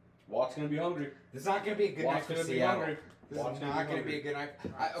 Watt's gonna be hungry. This is not going to be a good night Watt's for gonna be Seattle. hungry. This Watt's is gonna not be going to be a hungry.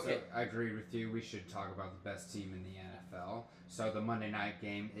 good night. Okay. So, I agree with you. We should talk about the best team in the NFL. So the Monday night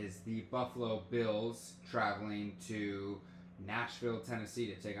game is the Buffalo Bills traveling to Nashville,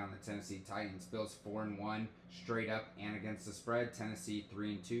 Tennessee to take on the Tennessee Titans. Bills 4-1 straight up and against the spread. Tennessee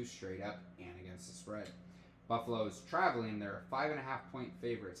 3-2 straight up and against the spread. Buffalo is traveling. They're 5.5 point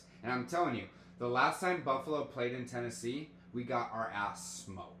favorites. And I'm telling you, the last time Buffalo played in Tennessee, we got our ass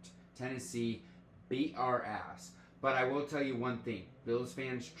smoked. Tennessee beat our ass. But I will tell you one thing. Bills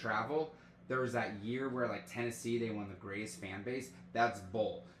fans travel. There was that year where like Tennessee, they won the greatest fan base. That's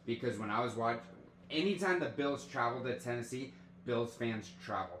bull. Because when I was watching, anytime the Bills travel to Tennessee, Bills fans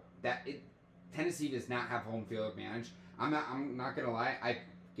travel. Tennessee does not have home field advantage. I'm not gonna lie. I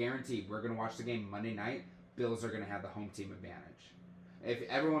guarantee we're gonna watch the game Monday night. Bills are gonna have the home team advantage. If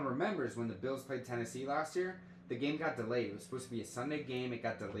everyone remembers when the Bills played Tennessee last year, the game got delayed. It was supposed to be a Sunday game. It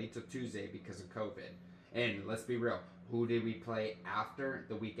got delayed till Tuesday because of COVID. And let's be real. Who did we play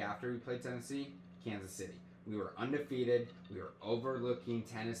the week after we played Tennessee? Kansas City. We were undefeated. We were overlooking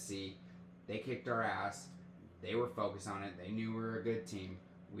Tennessee. They kicked our ass. They were focused on it. They knew we were a good team.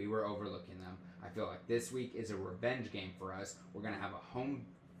 We were overlooking them. I feel like this week is a revenge game for us. We're going to have a home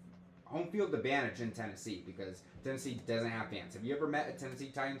field advantage in Tennessee because Tennessee doesn't have fans. Have you ever met a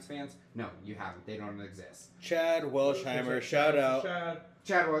Tennessee Titans fans? No, you haven't. They don't exist. Chad Welsheimer, shout out.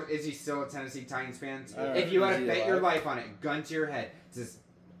 Chad, is he still a Tennessee Titans fan? Alright, If you had is to he bet your alive? life on it, gun to your head, does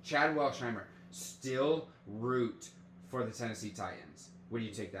Chad Welsheimer still root for the Tennessee Titans? Would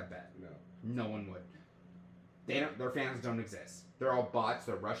you take that bet? No. No one would. Their fans don't exist. They're all bots.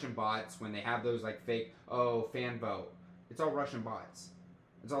 They're Russian bots. When they have those like fake, fan vote, it's all Russian bots.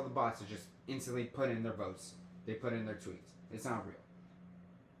 It's all the bots that just instantly put in their votes. They put in their tweets. It's not real.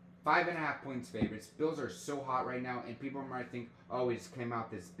 5.5 points favorites. Bills are so hot right now, and people might think, we just came out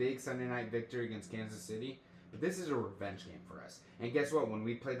this big Sunday night victory against Kansas City. But this is a revenge game for us. And guess what? When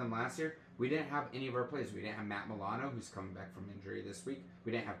we played them last year, we didn't have any of our players. We didn't have Matt Milano, who's coming back from injury this week.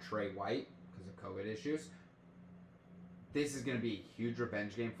 We didn't have Trey White because of COVID issues. This is going to be a huge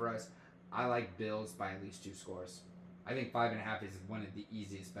revenge game for us. I like Bills by at least 2 scores. I think 5.5 is one of the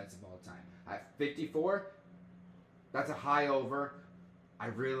easiest bets of all time. At 54, that's a high over. I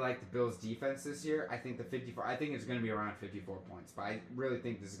really like the Bills' defense this year. I think I think it's going to be around 54 points. But I really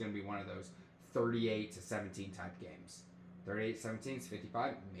think this is going to be one of those 38-17 type games. 38-17 is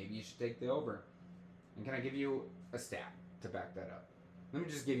 55. Maybe you should take the over. And can I give you a stat to back that up? Let me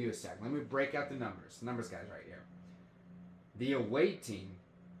just give you a stat. Let me break out the numbers. The numbers guys right here. The away team,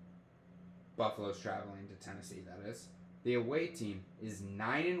 Buffalo's traveling to Tennessee, that is. The away team is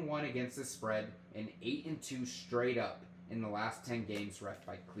 9-1 against the spread and 8-2 straight up in the last 10 games ref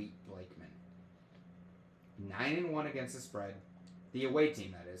by Clete Blakeman. 9-1 against the spread. The away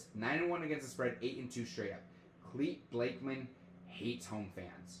team, that is. 9-1 against the spread, 8-2 straight up. Clete Blakeman hates home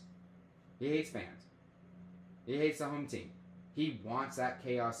fans. He hates fans. He hates the home team. He wants that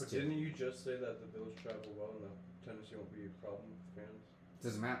chaos But too. didn't you just say that the Bills travel well and the Tennessee won't be a problem with fans?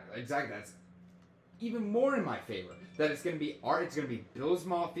 Doesn't matter. Exactly. That's even more in my favor. That it's gonna be Bills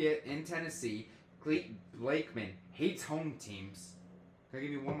Mafia in Tennessee. Clete Blakeman hates home teams. Can I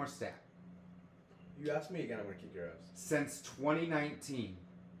give you one more stat? You ask me again, I'm gonna kick your ass. Since 2019,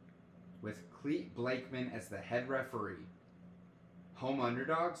 with Clete Blakeman as the head referee, home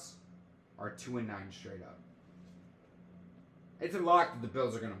underdogs are 2-9 straight up. It's a lock that the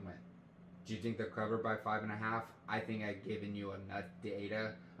Bills are going to win. Do you think they'll cover by 5.5? I think I've given you enough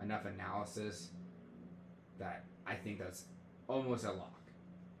data, enough analysis that I think that's almost a lock.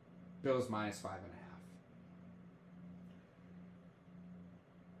 Bills minus 5.5.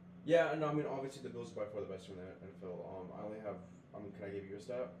 Yeah, no, I mean obviously the Bills are by far the best team in the NFL. I only have. Can I give you a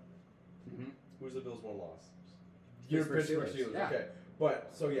stat? Mm-hmm. Who's the Bills' one loss? Pittsburgh Pittsburgh Steelers, Steelers. yeah. Okay, but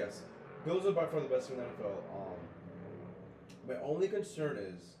so yes, Bills are by far the best team in the NFL. My only concern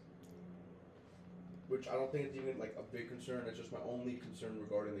is, which I don't think it's even like a big concern. It's just my only concern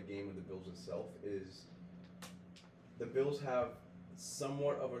regarding the game of the Bills itself is the Bills have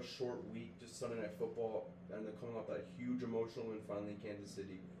somewhat of a short week, just Sunday Night Football, and they're coming off that huge emotional win finally in Kansas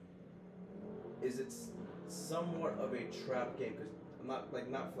City. Is it somewhat of a trap game? Because not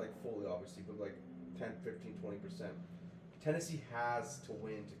fully obviously, but like 10, 15, 20%. Tennessee has to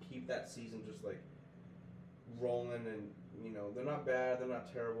win to keep that season just like rolling, and they're not bad, they're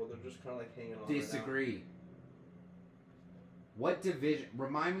not terrible, they're just kind of like hanging on. Disagree. Right What division?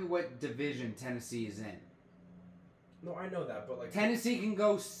 Remind me what division Tennessee is in. now. No, I know that, but like Tennessee can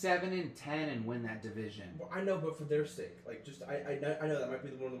go 7-10 and win that division. Well, I know, but for their sake, like just I know that might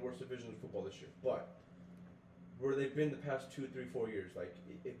be one of the worst divisions of football this year, but where they've been the past 2, 3, 4 years, like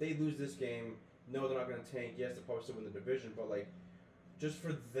if they lose this game, no, they're not going to tank. Yes, they'll probably still win the division, but like just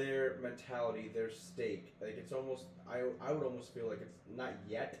for their mentality, their stake, like it's almost I would almost feel like it's not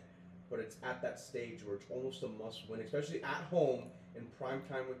yet, but it's at that stage where it's almost a must win, especially at home in prime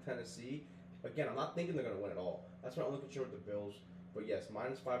time with Tennessee. Again, I'm not thinking they're going to win at all. That's my only concern with the Bills. But yes,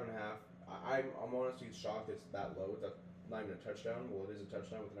 minus 5.5. I'm honestly shocked it's that low. It's not even a touchdown. Well, it is a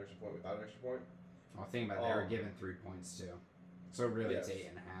touchdown with an extra point, without an extra point. Well, think about it. They were given 3 points too, so really Yes, it's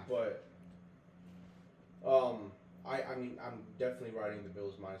 8.5. But I mean I'm definitely riding the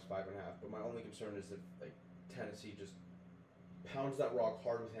Bills minus 5.5. But my only concern is that like Tennessee just pounds that rock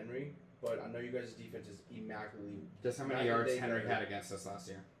hard with Henry. But I know you guys' defense is immaculately. Guess how many yards Henry had against us last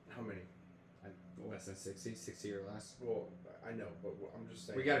year? How many? Less than 60 or less. Well, I know, but I'm just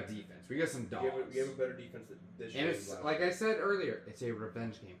saying. We got a defense. We got some dogs. We have a better defense this year. And it's like I said earlier, it's a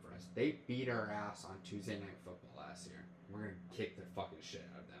revenge game for us. They beat our ass on Tuesday Night Football last year. We're gonna kick the fucking shit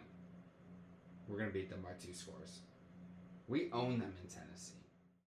out of them. We're gonna beat them by 2 scores. We own them in Tennessee.